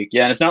twice a week.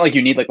 Yeah, and it's not like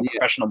you need like a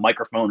professional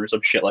microphone or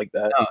some shit like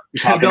that. No,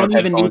 you don't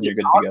even need you're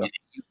good to go.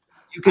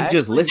 You could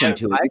just listen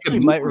to it. I actually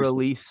might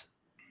release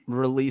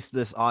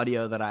this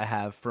audio that I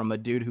have from a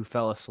dude who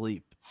fell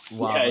asleep.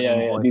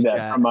 Yeah. Do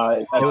that. From,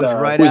 it was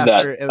right who's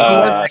after.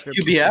 That?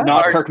 QBF?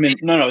 Not Kirkman.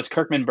 No, it's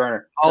Kirkman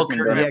Burner. Oh,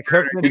 Kirkman.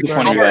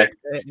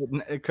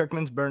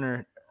 Kirkman's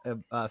Burner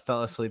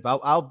fell asleep.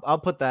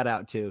 I'll put that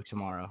out too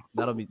tomorrow.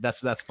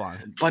 That's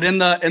fun. But in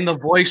the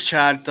voice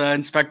chat,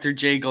 Inspector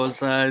J goes,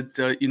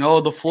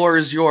 the floor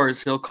is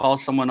yours. He'll call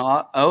someone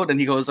out, and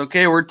he goes,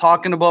 "Okay, we're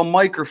talking about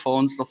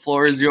microphones. The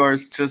floor is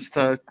yours." Just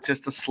to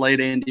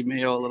slight Andy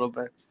Mayo a little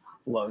bit.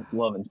 Love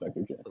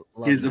Inspector J.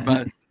 He's the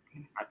best.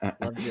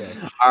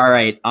 All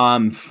right.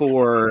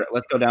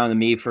 Let's go down to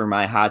me for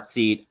my hot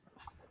seat.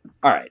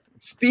 All right.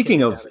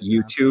 Speaking of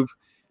YouTube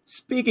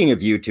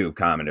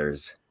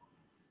commenters,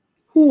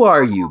 who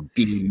are you,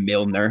 B.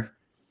 Milner?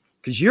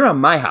 Because you're on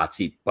my hot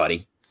seat,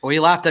 buddy. Well, he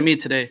laughed at me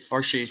today,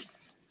 or she.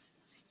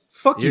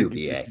 Fuck you,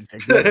 BA.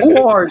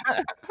 Who are you?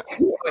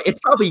 It's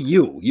probably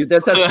you.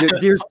 There's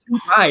two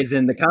guys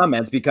in the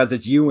comments because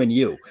it's you and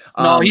you.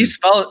 No,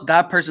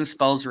 that person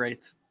spells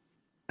right.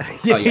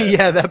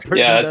 That person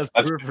does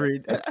that's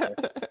proofread.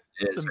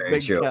 It is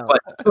very true. But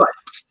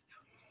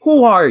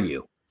who are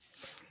you?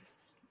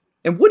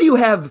 And what do you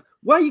have?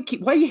 Why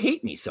you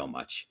hate me so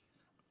much?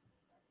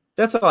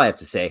 That's all I have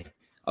to say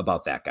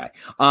about that guy.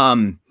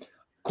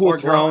 Cool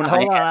Throne.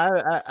 Hold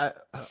on.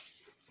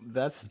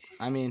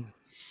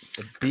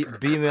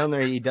 B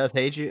Milner, he does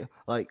hate you.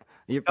 Like,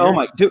 oh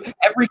my dude!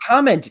 Every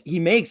comment he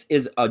makes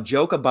is a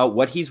joke about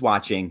what he's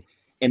watching,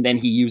 and then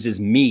he uses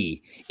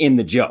me in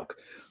the joke.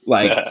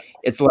 Like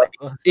it's like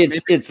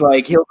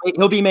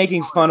he'll be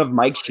making fun of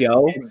Mike's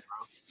show,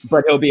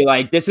 but he'll be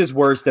like, "This is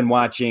worse than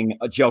watching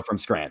a Joe from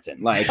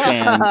Scranton." Like,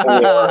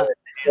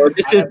 or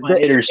this is the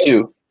haters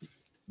too.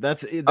 That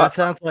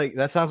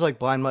sounds like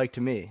Blind Mike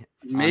to me.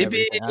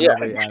 Maybe you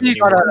gotta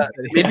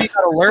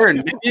learn.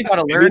 Maybe you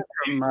gotta learn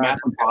from Matt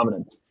from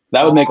Providence.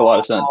 That would make a lot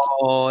of sense.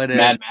 Oh, it is.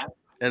 Matt.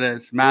 It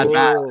is. Matt.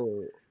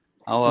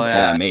 Oh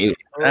yeah, maybe.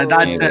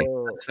 That's it.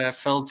 That's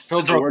Phil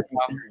broke it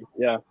down.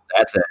 Yeah,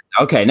 that's it.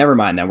 Okay, never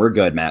mind. Then we're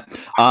good, Matt.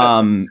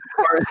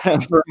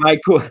 For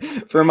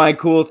my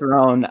cool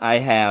throne, I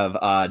have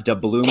the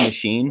Blue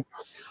Machine.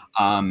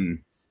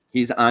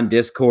 He's on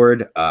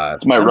Discord.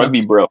 It's my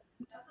rugby bro.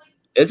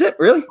 Is it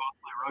really?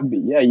 Rugby.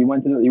 Yeah, you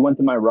went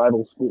to my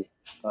rival school.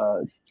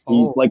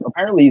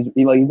 Apparently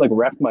he's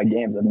repped my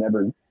games. I've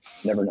never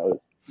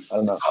noticed. I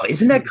don't know. Oh,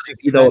 isn't that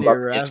creepy though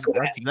about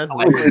Discord? That's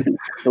weird.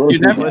 You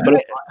never know.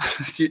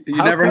 Is it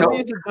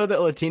though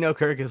that Latino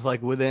Kirk is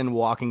like within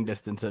walking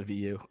distance of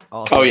you?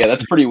 Also? Oh yeah,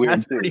 that's pretty weird.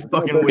 That's pretty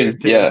fucking weird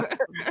too. Yeah,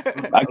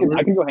 I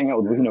can go hang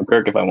out with Latino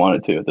Kirk if I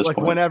wanted to at this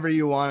point. Whenever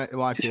you want to.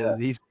 Yeah.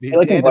 He's the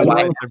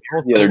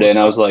other day, and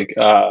I was like,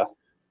 I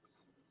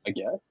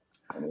guess.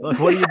 Look,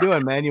 what are you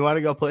doing, man? You want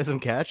to go play some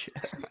catch?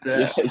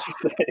 Yeah.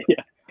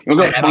 You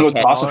want to go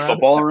toss a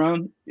football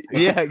around?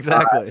 Yeah,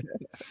 exactly.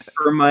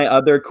 For my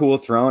other cool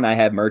throne, I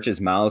had Merch's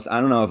Mouse. I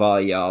don't know if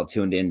all y'all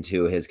tuned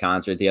into his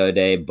concert the other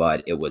day,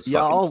 but it was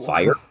fucking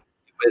fire.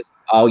 It was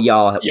all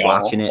y'all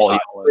watching it. It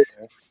was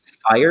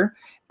fire.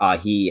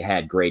 He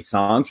had great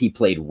songs. He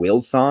played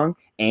Will's song,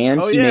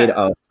 and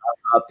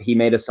he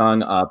made a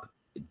song up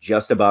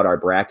just about our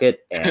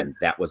bracket, and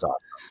that was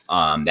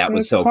awesome. That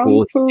was so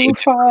cool.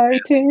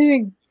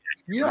 Fighting.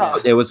 Yeah,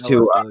 it was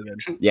too.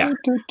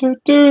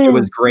 It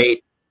was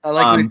great. I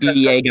like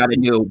BA got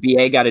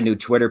a new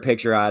Twitter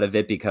picture out of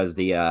it because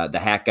the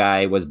hack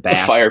guy was back.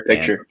 The fire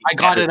picture. I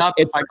got it up.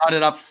 I got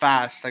it up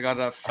fast. It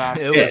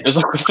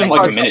was within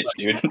like minutes,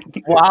 dude.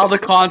 While the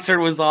concert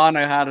was on,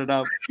 I had it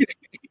up.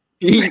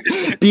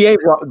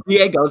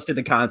 BA goes to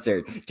the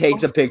concert,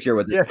 takes a picture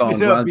with his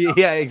phone.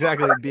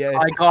 Exactly. BA.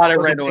 I got it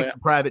right away.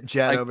 Private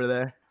jet over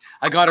there.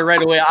 I got it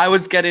right away. I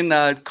was getting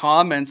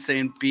comments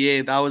saying,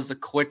 "BA, that was the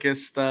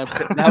quickest.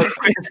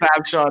 Quickest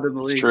snapshot in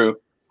the league." It's true.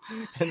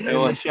 And in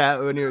the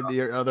chat when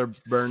your other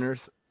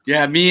burners.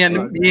 Yeah, me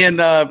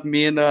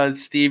and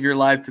Steve, your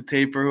live to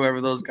tape or whoever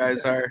those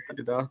guys are.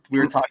 We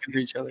were talking to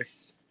each other.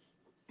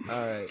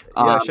 All right.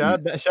 Yeah,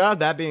 shout out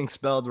that being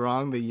spelled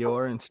wrong. The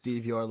your and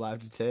Steve your live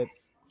to tape.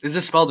 Is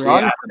this spelled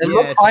wrong? It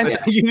looked fine.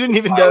 You didn't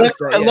even notice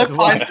that. It looked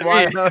fine to me. Why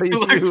you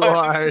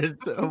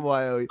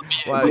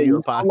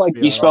like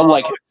you spelled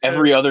like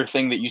every other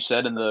thing that you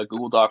said in the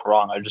Google Doc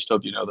wrong. I just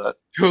hope you know that.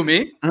 Who,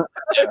 me?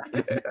 Yeah.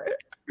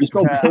 You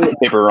spelled toilet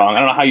paper wrong. I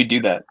don't know how you do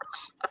that.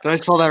 Did I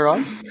spell that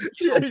wrong?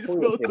 You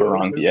spelled paper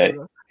wrong. Yeah.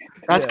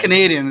 That's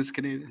Canadian. It's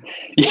Canadian.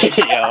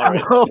 Yeah.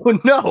 Right. Oh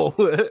no.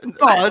 Oh,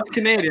 that's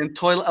Canadian.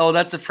 Toilet. Oh,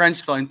 that's the French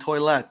spelling.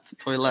 Toilet.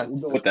 We'll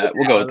go with that.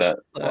 We'll go with that.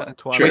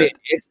 Sure.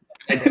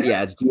 It's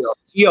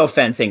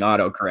geofencing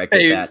autocorrect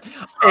that.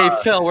 Hey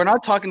Phil, we're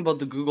not talking about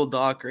the Google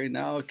Doc right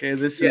now. Okay,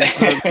 this is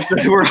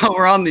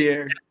we're on the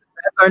air.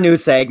 That's our new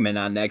segment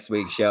on next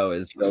week's show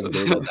is Phil's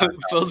Google Doc.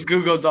 Phil's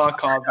Google Doc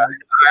comments.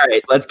 All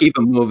right, let's keep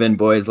it moving,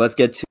 boys. Let's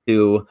get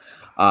to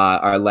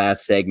our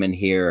last segment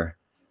here,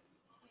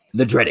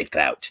 the dreaded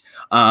clout.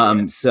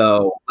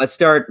 So let's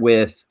start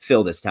with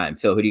Phil this time.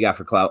 Phil, who do you got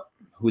for clout?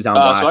 Who's on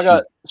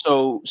watch?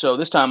 So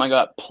this time I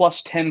got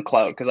plus 10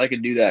 clout because I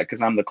can do that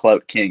because I'm the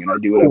clout king and I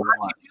do whatever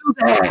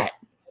I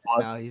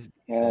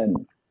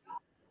want.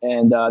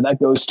 And that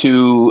goes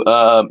to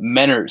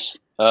Menners,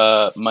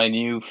 my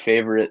new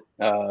favorite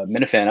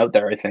Minifan out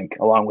there, I think,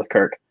 along with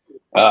Kirk.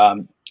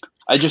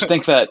 I just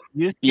think that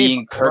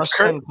being Kirk's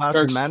not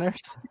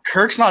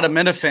a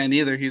Minifan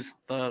either. He's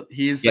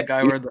the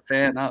guy we're the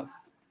fan of.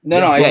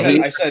 No, I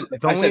said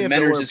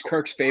Menners is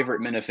Kirk's favorite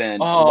Minifan,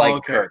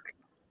 like Kirk.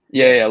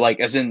 Yeah, like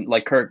as in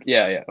like Kirk.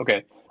 Yeah,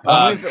 okay.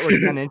 But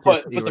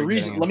the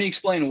reason, let me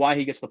explain why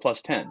he gets the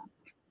plus 10.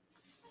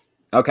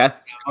 Okay.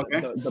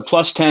 The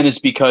plus 10 is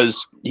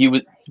because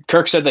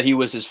Kirk said that he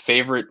was his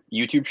favorite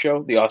YouTube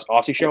show, the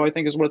Aussie show, I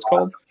think is what it's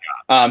called.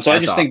 So I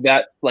just think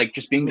that like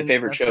just being the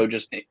favorite show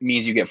just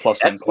means you get plus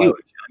 10 clout.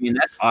 I mean,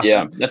 that's awesome.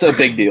 Yeah, that's a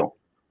big deal.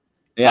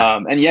 Yeah.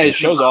 And yeah, his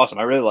show's awesome.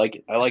 I really like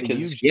it. I like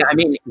his. Yeah, I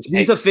mean,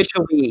 he's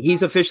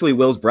officially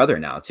Will's brother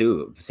now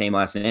too. Same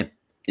last name.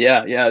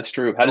 Yeah, it's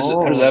true. How does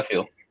that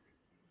feel?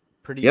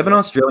 You have an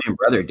Australian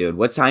brother, dude.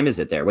 What time is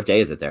it there? What day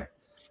is it there?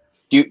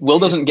 Dude, Will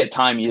doesn't get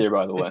time either,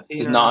 by the way. He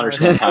does not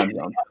understand time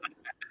zone.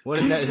 What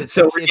is that?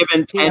 So we're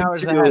given 10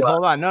 hours to. ahead.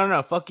 Hold on,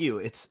 no, fuck you.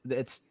 It's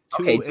 2.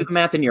 Okay, do the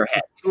math in your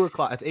head.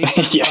 2:00. It's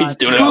 8. Yeah, he's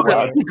doing it out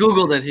loud. He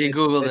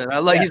googled it. I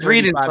like he's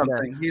reading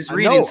something. He's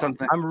reading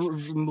something. I'm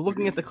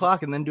looking at the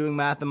clock and then doing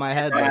math in my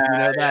head. Like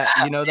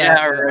you know that.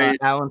 Yeah, right.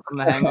 Alan from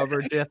The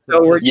Hangover. Gif.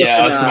 So we're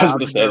I was supposed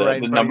to say that.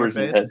 right The in front of numbers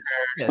your in the head.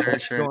 Yeah,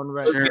 Sure. going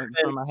right in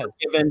front of my head.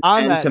 Given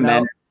On 10 that to note,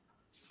 men.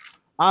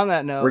 On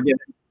that note, We're given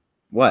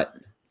what?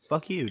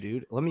 Fuck you,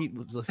 dude. Let me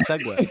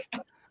segue.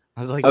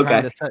 I was like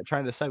Okay.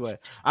 trying to segue.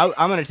 I'm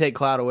gonna take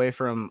clout away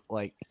from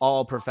like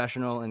all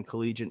professional and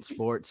collegiate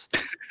sports.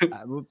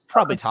 We're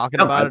probably talking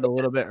about it a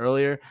little bit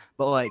earlier,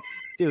 but like,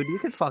 dude, you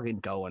could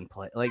fucking go and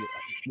play. Like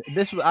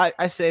this,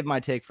 I saved my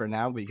take for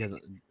now because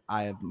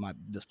I have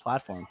this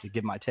platform to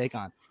give my take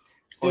on.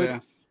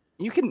 Dude,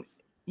 you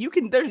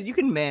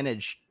can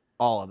manage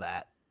all of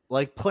that.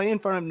 Like play in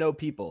front of no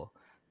people.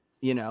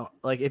 You know,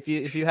 like if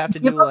you have to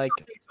do like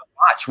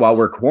watch while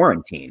we're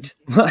quarantined.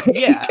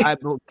 Yeah,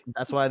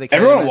 that's why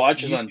everyone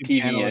watches on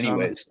TV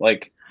anyways.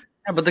 Like,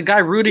 yeah, but the guy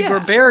Rudy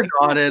Gobert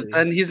got it,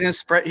 and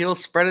he'll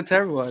spread it to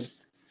everyone.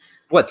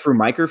 What, through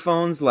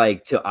microphones,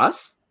 like to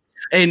us?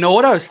 Hey, know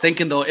what I was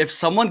thinking though? If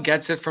someone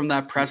gets it from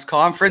that press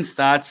conference,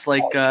 that's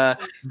like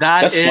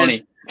that's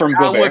funny from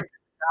Gobert.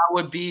 That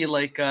would be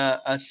like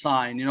a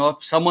sign, you know,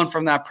 if someone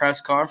from that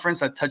press conference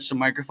that touched the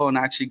microphone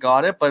actually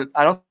got it, but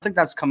I don't think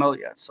that's come out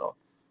yet. So.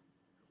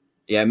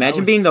 Yeah,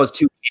 imagine being those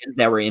two kids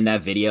that were in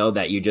that video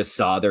that you just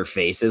saw their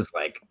faces,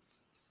 like,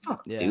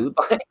 fuck, dude.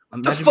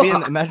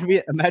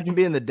 Imagine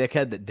being the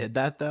dickhead that did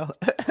that, though.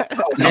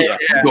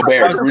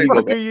 Gobert.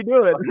 What are you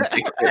doing?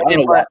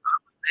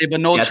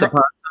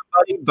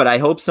 But I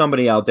hope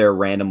somebody out there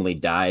randomly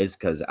dies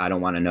because I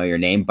don't want to know your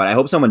name. But I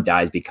hope someone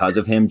dies because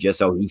of him, just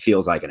so he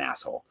feels like an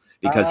asshole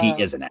because he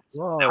is an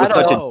asshole. I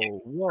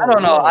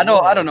don't know. I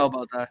don't know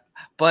about that,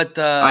 but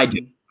I do.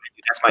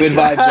 That's my good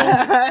vibe.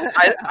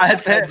 I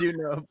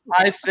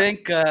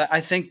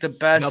think the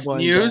best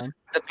news.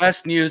 The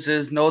best news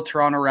is no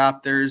Toronto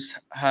Raptors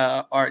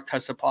are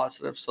tested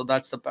positive, so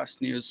that's the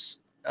best news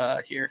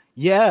here.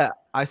 Yeah,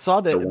 I saw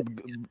that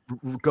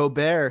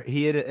Gobert,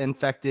 he had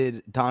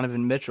infected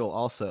Donovan Mitchell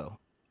also,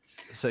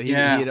 so he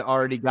had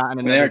already gotten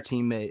another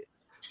teammate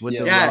with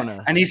the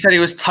Rona. And he said he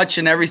was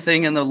touching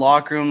everything in the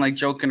locker room, like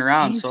joking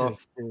around.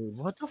 Jesus, dude,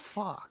 what the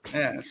fuck?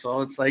 Yeah,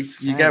 so it's like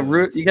you got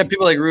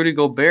people like Rudy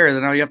Gobert,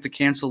 then now you have to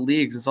cancel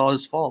leagues. It's all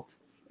his fault.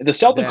 The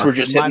Celtics were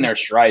just hitting their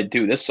stride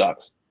too. This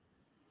sucks.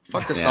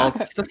 Fuck the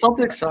Celtics. The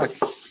Celtics suck.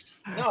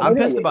 No, I'm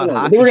pissed about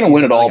hockey. They were going to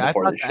win it all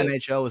before I this thought the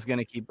NHL was going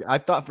to keep. I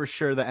thought for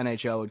sure the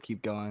NHL would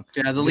keep going.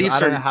 Yeah, the Leafs. I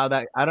don't know how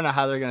they're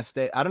going to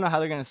stay. I don't know how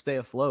they're going to stay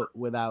afloat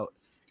without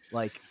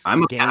like.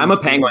 I'm a Penguin. I'm a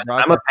Penguin.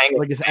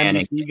 Like, is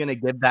NBC going to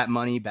give that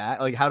money back?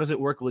 Like, how does it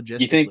work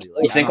logistically?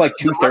 You think like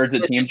 2/3 of the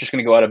team's just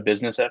going to go out of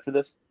business after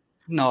this?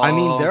 No, I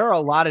mean there are a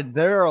lot of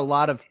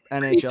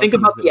NHL. Think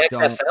about the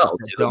XFL,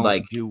 dude. Don't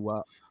like do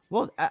well.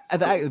 Well,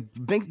 you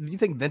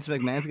think Vince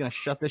McMahon's going to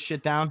shut this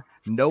shit down?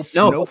 No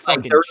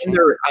fucking there's a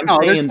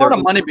lot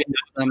of money behind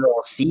them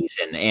all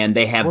season, and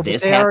they have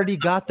this. They already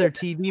got their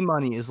TV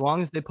money. As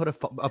long as they put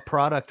a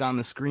product on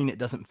the screen, it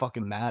doesn't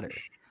fucking matter.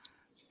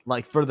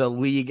 Like for the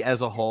league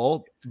as a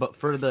whole, but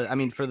for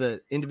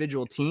the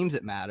individual teams,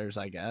 it matters,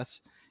 I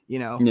guess. You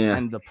know,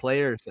 and the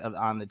players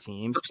on the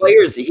teams. The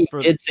players, he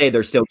did say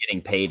they're still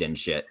getting paid and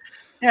shit.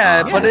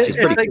 Yeah, but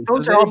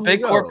those are all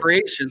big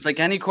corporations. Like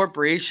any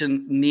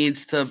corporation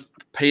needs to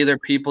pay their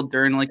people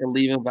during like a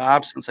leave of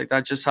absence. Like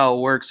that's just how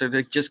it works. Or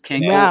they just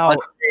can't. Now, if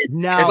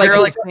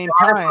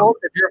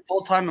you're a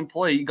full-time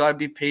employee, you got to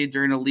be paid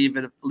during a leave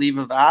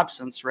of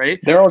absence, right?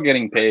 They're all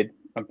getting paid.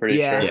 I'm pretty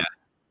sure. Yeah.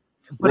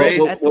 But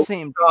at the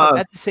same time,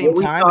 if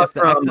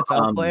the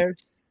XFL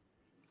players,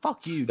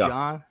 fuck you,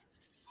 John.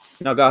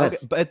 No, go ahead.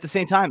 Okay, but at the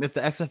same time, if the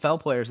XFL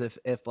players, if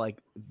like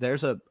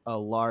there's a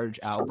large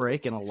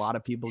outbreak and a lot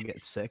of people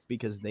get sick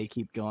because they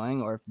keep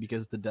going, or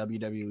because the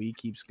WWE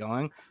keeps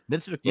going,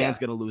 Vince McMahon's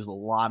going to lose a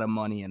lot of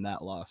money in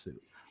that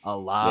lawsuit. A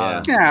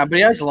lot. Yeah, but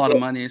he has a lot of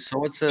money. So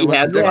what's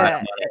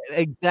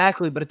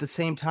exactly. But at the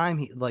same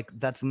time,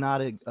 that's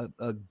not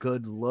a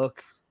good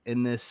look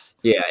in this.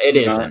 Yeah, it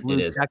isn't. It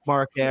is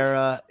checkmark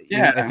era.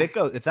 Yeah,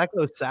 if that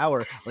goes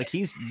sour, like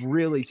he's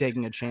really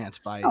taking a chance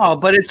by. Oh,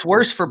 but it's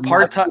worse for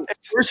part time.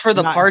 It's worse for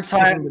the part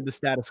time with the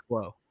status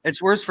quo. It's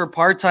worse for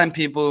part-time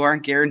people who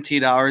aren't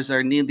guaranteed hours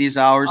or need these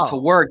hours to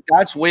work.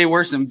 That's way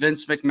worse than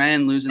Vince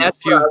McMahon losing a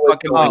few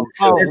fucking.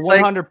 It's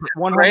 100%.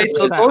 Right?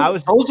 So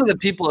those are the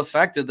people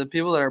affected. The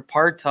people that are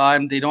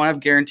part-time, they don't have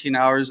guaranteed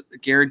hours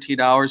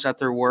at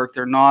their work.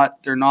 They're not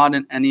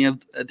in any of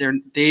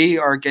they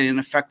are getting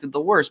affected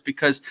the worst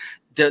because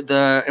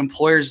the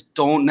employers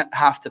don't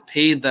have to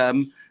pay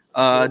them.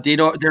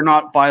 They're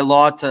not by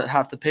law to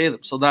have to pay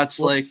them. So that's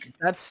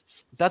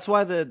that's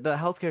why the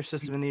healthcare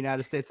system in the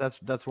United States,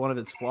 that's one of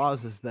its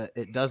flaws, is that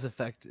it does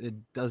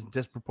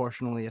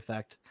disproportionately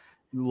affect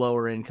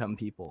lower income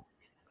people.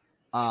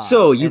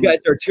 So you guys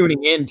are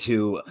tuning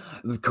into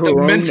the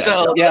Corona.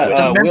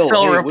 The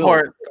Mincel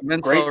report.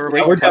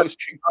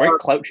 Great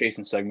clout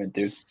chasing segment,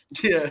 dude.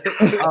 Yeah.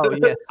 Oh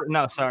yeah.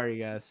 No, sorry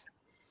guys.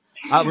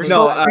 We're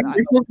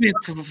supposed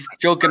to be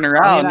joking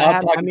around.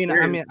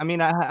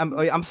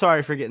 I'm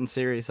sorry for getting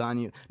serious on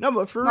you. No,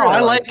 but for real, I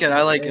like it.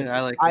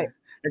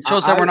 It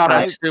shows that we're not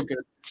as stupid.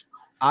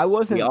 I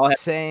wasn't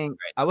saying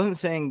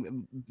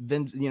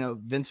Vince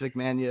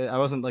McMahon. I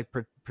wasn't like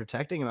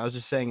protecting him. I was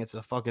just saying it's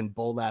a fucking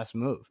bold ass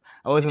move.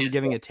 I wasn't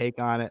giving a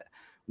take on it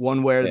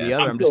one way or the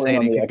other. I'm just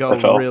saying it could go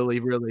really,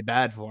 really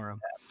bad for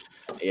him.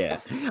 Yeah.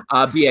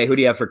 BA, who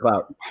do you have for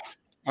clout?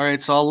 All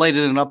right, so I'll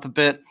lighten it up a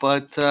bit,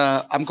 but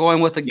I'm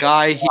going with a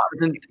guy. He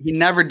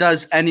never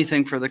does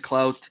anything for the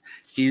clout.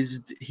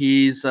 He's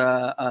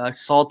a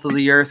salt of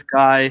the earth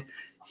guy.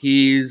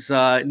 He's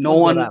no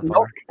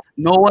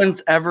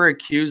one's ever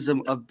accused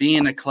him of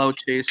being a clout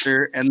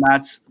chaser, and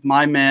that's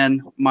my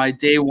man, my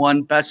day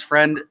one best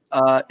friend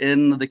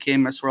in the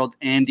KMS world,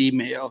 Andy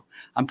Mayo.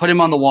 I'm putting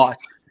him on the watch.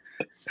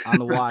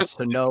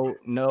 So no.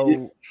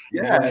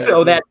 Yeah.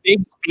 So that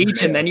big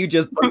speech, and then you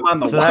just put him on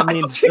the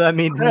watch. That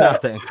means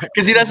nothing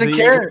because he doesn't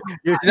care.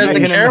 He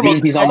doesn't care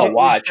about. He's on the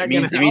watch. It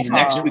means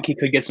next week he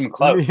could get some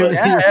clout.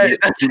 Yeah, he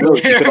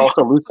could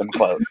also lose some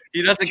clout.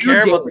 He doesn't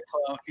care about the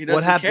clout.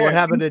 What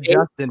happened to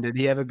Justin? Did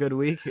he have a good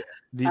week?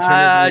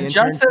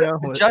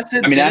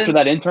 Justin. I mean, after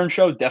that intern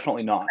show,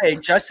 definitely not. Hey,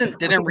 Justin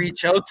didn't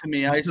reach out to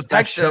me. I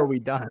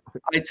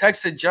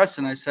texted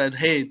Justin. I said,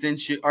 "Hey,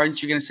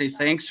 aren't you going to say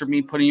thanks for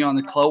me putting you on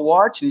the clout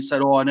watch?" And he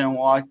said, "Oh, I didn't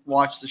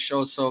watch the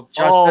show." So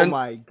Justin, oh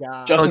my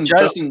god,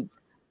 Justin,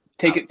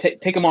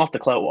 take him off the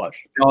clout watch.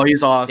 Oh,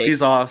 he's off.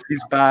 He's off.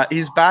 He's back.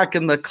 He's back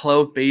in the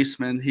clout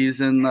basement.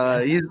 He's in the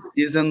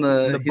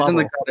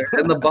gutter,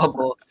 in the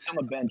bubble. He's on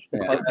the bench.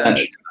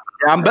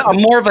 Yeah, I'm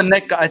more of a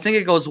Nick. I think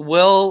it goes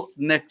Will,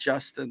 Nick,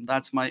 Justin.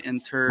 That's my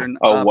intern.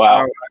 Oh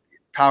wow!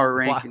 Power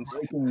rankings.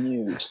 Breaking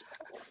news.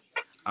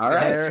 All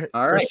right.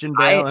 Christian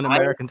Bale and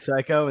American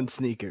Psycho and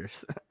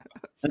sneakers.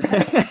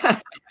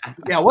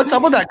 Yeah, what's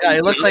up with that guy?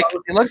 It looks like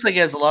he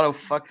has a lot of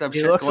fucked up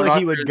shit. He looks going like on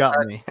he would gut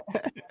me.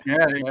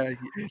 Yeah.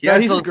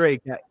 He's a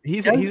great guy.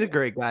 He's a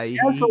great guy. He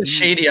has those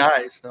shady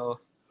eyes, though.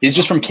 He's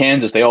just from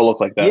Kansas. They all look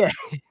like that. Yeah.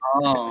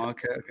 Oh,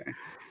 okay.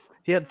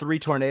 He had 3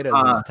 tornadoes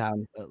in his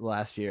town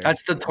last year.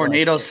 That's the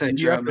tornado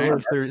syndrome,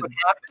 man.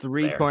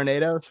 3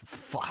 tornadoes?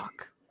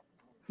 Fuck.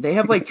 They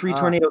have like 3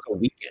 tornadoes a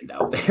weekend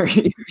out there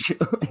usually.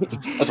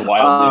 That's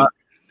wild,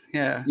 dude.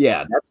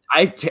 Yeah.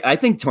 I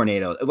think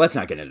tornadoes. Let's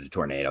not get into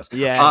tornadoors.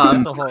 Yeah,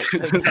 that's a whole.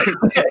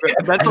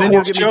 That's a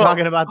whole show.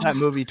 Talking about that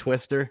movie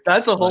Twister.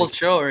 That's a whole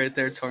show right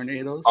there.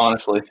 Tornadoes.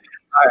 Honestly.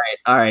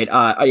 All right.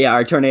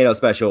 Our tornado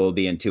special will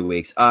be in 2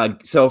 weeks.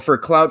 So for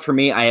clout for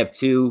me, I have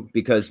 2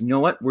 because you know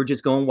what? We're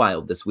just going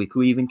wild this week.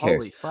 Who even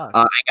cares? Holy fuck.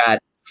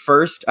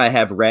 I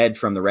have Red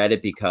from the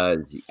Reddit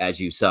because, as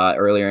you saw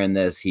earlier in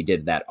this, he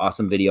did that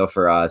awesome video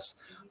for us.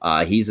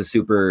 He's a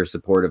super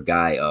supportive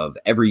guy of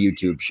every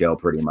YouTube show,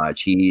 pretty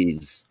much.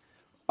 He's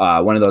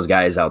one of those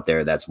guys out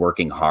there that's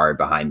working hard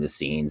behind the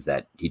scenes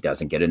that he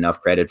doesn't get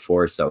enough credit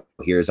for. So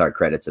here's our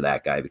credit to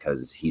that guy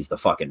because he's the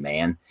fucking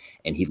man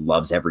and he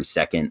loves every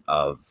second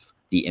of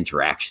the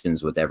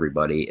interactions with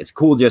everybody. It's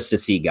cool just to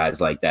see guys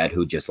like that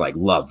who just like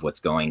love what's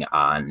going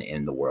on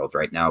in the world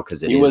right now because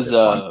he was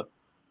fun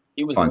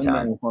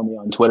time for me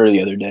on Twitter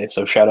the other day.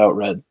 So shout out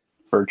Red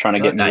for trying to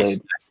get me laid.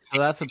 So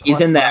that's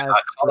he's in that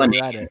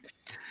Reddit.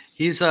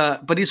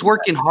 But he's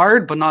working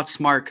hard, but not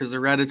smart because the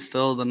Reddit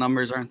still the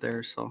numbers aren't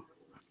there. So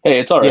hey,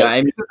 it's all right. Yeah,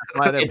 I mean, that's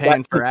why they're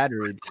paying for ad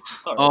reads.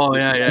 Oh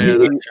yeah.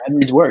 Ad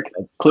reads work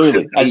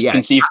clearly, as you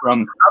can see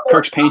from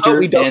Kirk's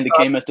Painter and the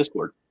KMS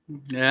Discord.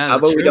 Yeah. How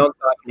about we don't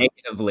talk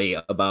negatively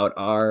about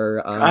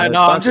our?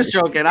 No, I'm just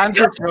joking. I'm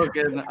just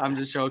joking.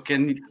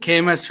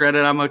 KMS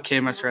Reddit. I'm a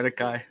KMS Reddit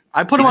guy.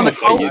 I put him on the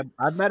quote.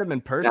 I've met him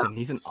in person.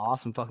 He's an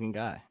awesome fucking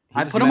guy.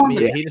 I put him on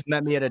He just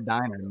met me at a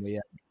diner. And we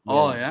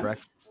had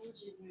breakfast.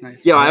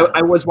 Nice. Yeah,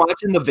 I was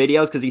watching the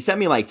videos because he sent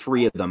me like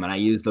 3 of them, and I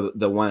used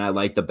the one I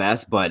liked the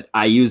best. But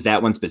I used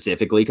that one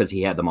specifically because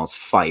he had the most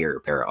fire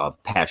pair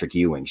of Patrick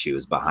Ewing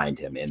shoes behind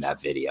him in that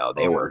video.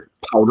 They were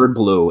powdered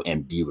blue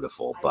and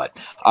beautiful. But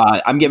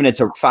I'm giving it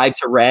 5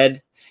 to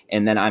Red,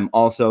 and then I'm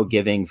also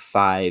giving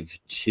 5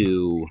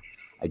 to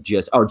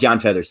John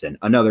Featherston,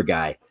 another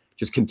guy,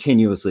 just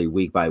continuously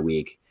week by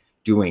week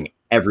doing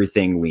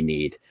everything we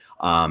need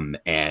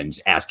and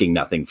asking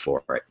nothing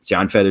for it.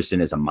 John Featherston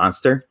is a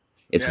monster.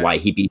 It's why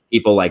he beats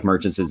people like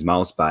Merchants'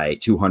 Mouse by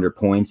 200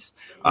 points.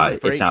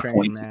 It's not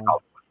points.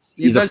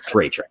 He's a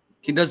freight train.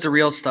 He does the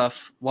real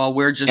stuff while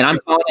we're just And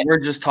we're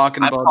just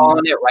talking about. I'm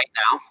calling it right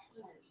now.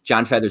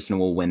 John Featherston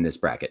will win this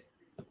bracket.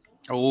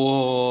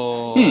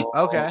 Oh,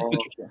 okay.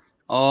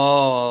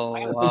 Oh,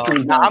 wow.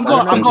 I'm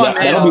going Mayo.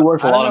 That'll be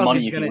worth a lot of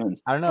money if he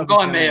wins. I don't know. I'm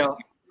going Mayo.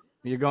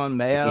 You're going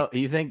Mayo.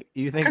 You think?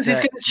 Because he's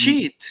gonna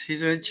cheat.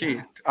 He's gonna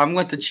cheat. I'm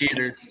with the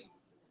cheaters.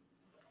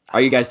 Are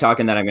you guys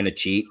talking that I'm going to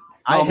cheat?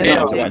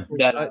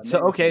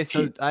 So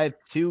I have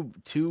two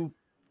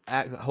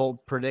whole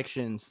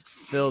predictions.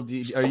 Phil,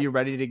 are you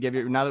ready to give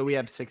your? Now that we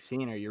have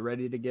 16, are you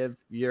ready to give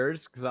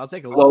yours? Because I'll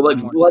take a little. Well,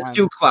 let's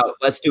do clout.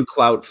 Let's do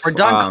clout. We're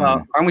done,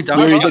 clout. Aren't we done?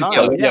 We're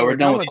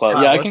done with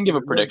clout. Yeah, I can give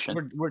a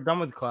prediction. We're done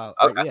with clout.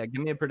 Okay. Yeah,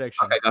 give me a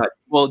prediction. Okay, go ahead.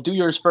 Well, do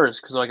yours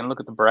first because I can look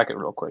at the bracket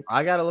real quick.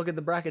 I gotta look at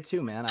the bracket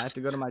too, man. I have to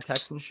go to my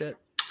text and shit.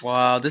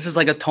 Wow, this is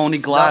like a Tony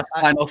Glass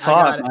final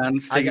thought, man.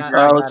 I got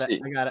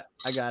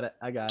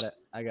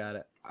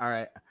it. All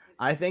right.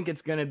 I think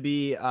it's gonna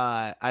be.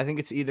 I think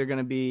it's either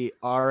gonna be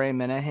R.A.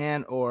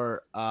 Minahan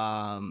or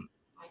R.A.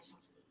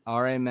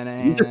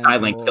 Minahan. He's a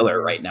silent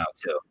killer right now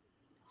too.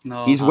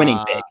 No, he's winning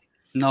big.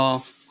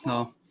 No.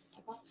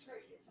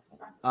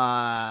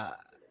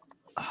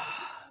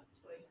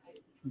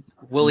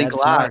 Willie Ned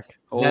Glass.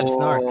 Snark. Ned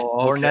Snark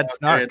or Ned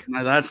Snark. Okay.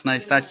 No, that's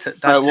nice. That's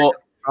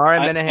R.A.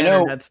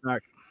 Minahan or Ned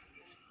Snark.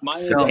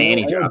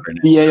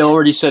 BA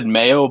already said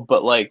Mayo,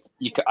 but like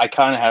I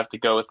kind of have to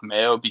go with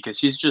Mayo because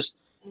he's just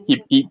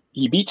he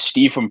beat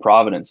Steve from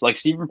Providence. Like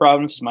Steve from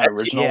Providence is my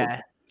original.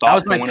 That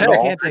was my pick.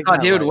 I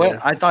thought he would win.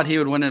 I thought he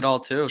would win it all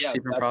too.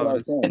 Steve from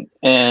Providence.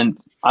 And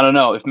I don't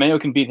know if Mayo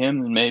can beat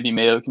him, then maybe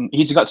Mayo can.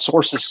 He's got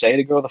sources say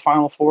to go to the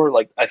Final Four.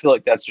 Like I feel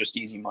like that's just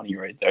easy money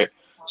right there.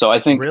 So I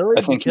think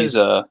he's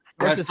or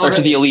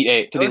to the Elite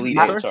Eight. To the Elite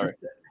Eight. Sorry.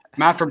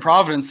 Matt from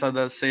Providence said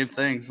the same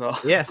thing. So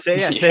Matt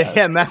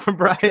from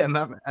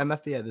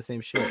MFP the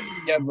same shit.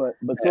 Yeah, but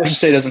Sources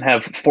Say doesn't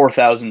have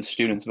 4,000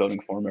 students voting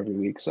for him every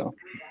week. So,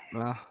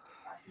 yeah,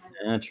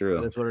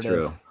 true. That's what it true.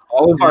 is.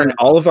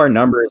 All of our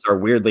numbers are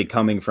weirdly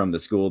coming from the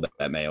school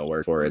that Mayo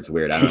worked for. It's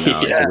weird. I don't know.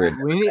 It's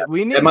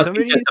weird.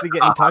 Somebody needs to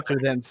get in touch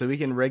with him so we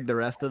can rig the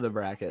rest of the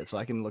bracket so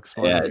I can look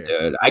smart. Yeah,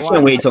 dude. I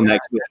can't wait till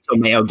next week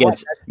until Mayo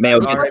gets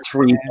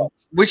 3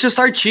 votes. We should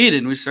start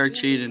cheating.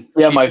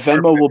 Yeah, my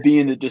Venmo will be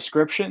in the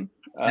description.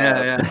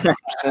 Yeah.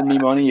 Send me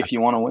money if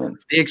you want to win.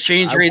 The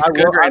exchange rate's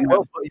good right now. I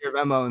will put your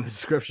Venmo in the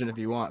description if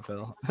you want,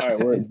 Phil. All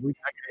right,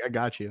 I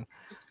got you.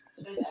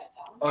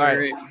 All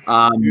right.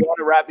 All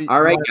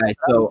right, guys.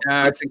 So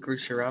I think we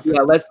should wrap it.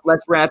 Yeah, let's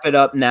wrap it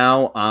up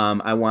now.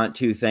 I want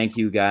to thank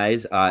you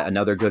guys.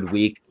 Another good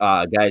week,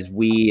 guys.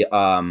 We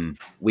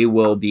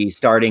will be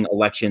starting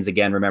elections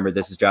again. Remember,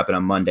 this is dropping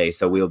on Monday,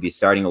 so we will be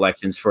starting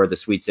elections for the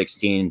Sweet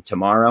 16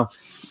 tomorrow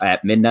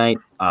at midnight.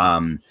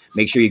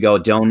 Make sure you go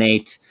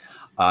donate.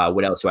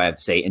 What else do I have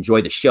to say? Enjoy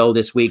the show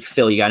this week.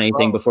 Phil, you got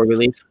anything before we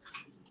leave?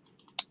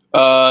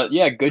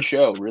 Yeah, good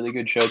show. Really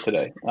good show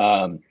today.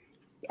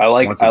 I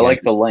like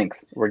the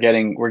length. We're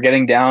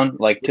getting down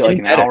to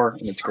an hour,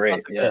 and it's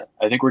great. Yeah,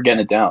 I think we're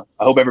getting it down.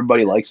 I hope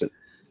everybody likes it.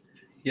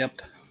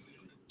 Yep.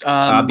 BA,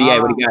 what do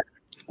you got?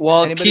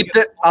 Well,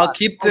 I'll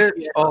keep the.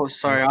 Oh,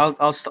 sorry.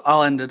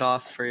 I'll end it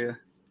off for you.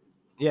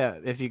 Yeah,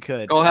 if you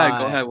could. Go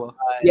ahead, Will.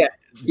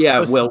 Yeah,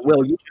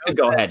 Will, you can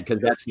go ahead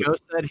because that's Joe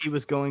said he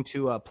was going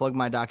to plug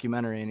my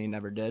documentary and he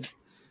never did.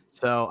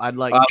 So I'd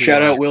like to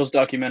shout out Will's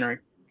documentary.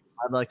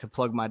 I'd like to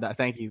plug my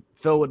thank you.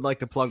 Phil would like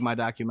to plug my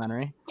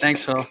documentary.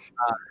 Thanks, Phil.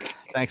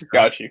 Thanks.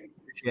 Got you.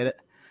 Appreciate it.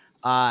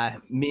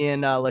 Me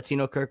and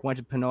Latino Kirk went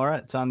to Panora.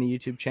 It's on the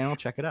YouTube channel.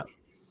 Check it out.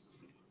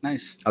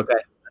 Nice. Okay.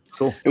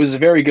 Cool. It was a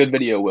very good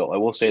video, Will. I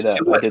will say that.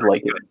 I did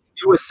like it.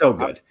 It was so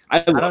good.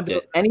 I loved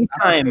it.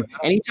 Anytime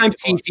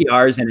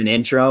CCR's in an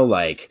intro,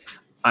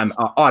 I'm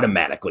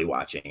automatically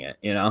watching it,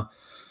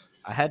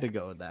 I had to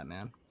go with that,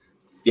 man.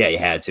 Yeah, you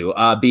had to.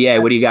 BA,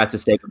 what do you got to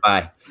say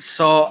goodbye?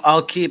 So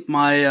I'll keep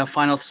my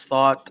final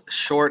thought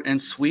short and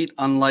sweet,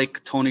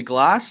 unlike Tony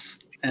Glass,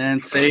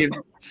 and say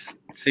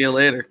see you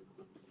later.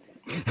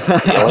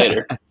 See you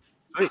later.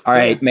 All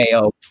right,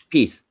 Mayo.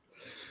 Peace.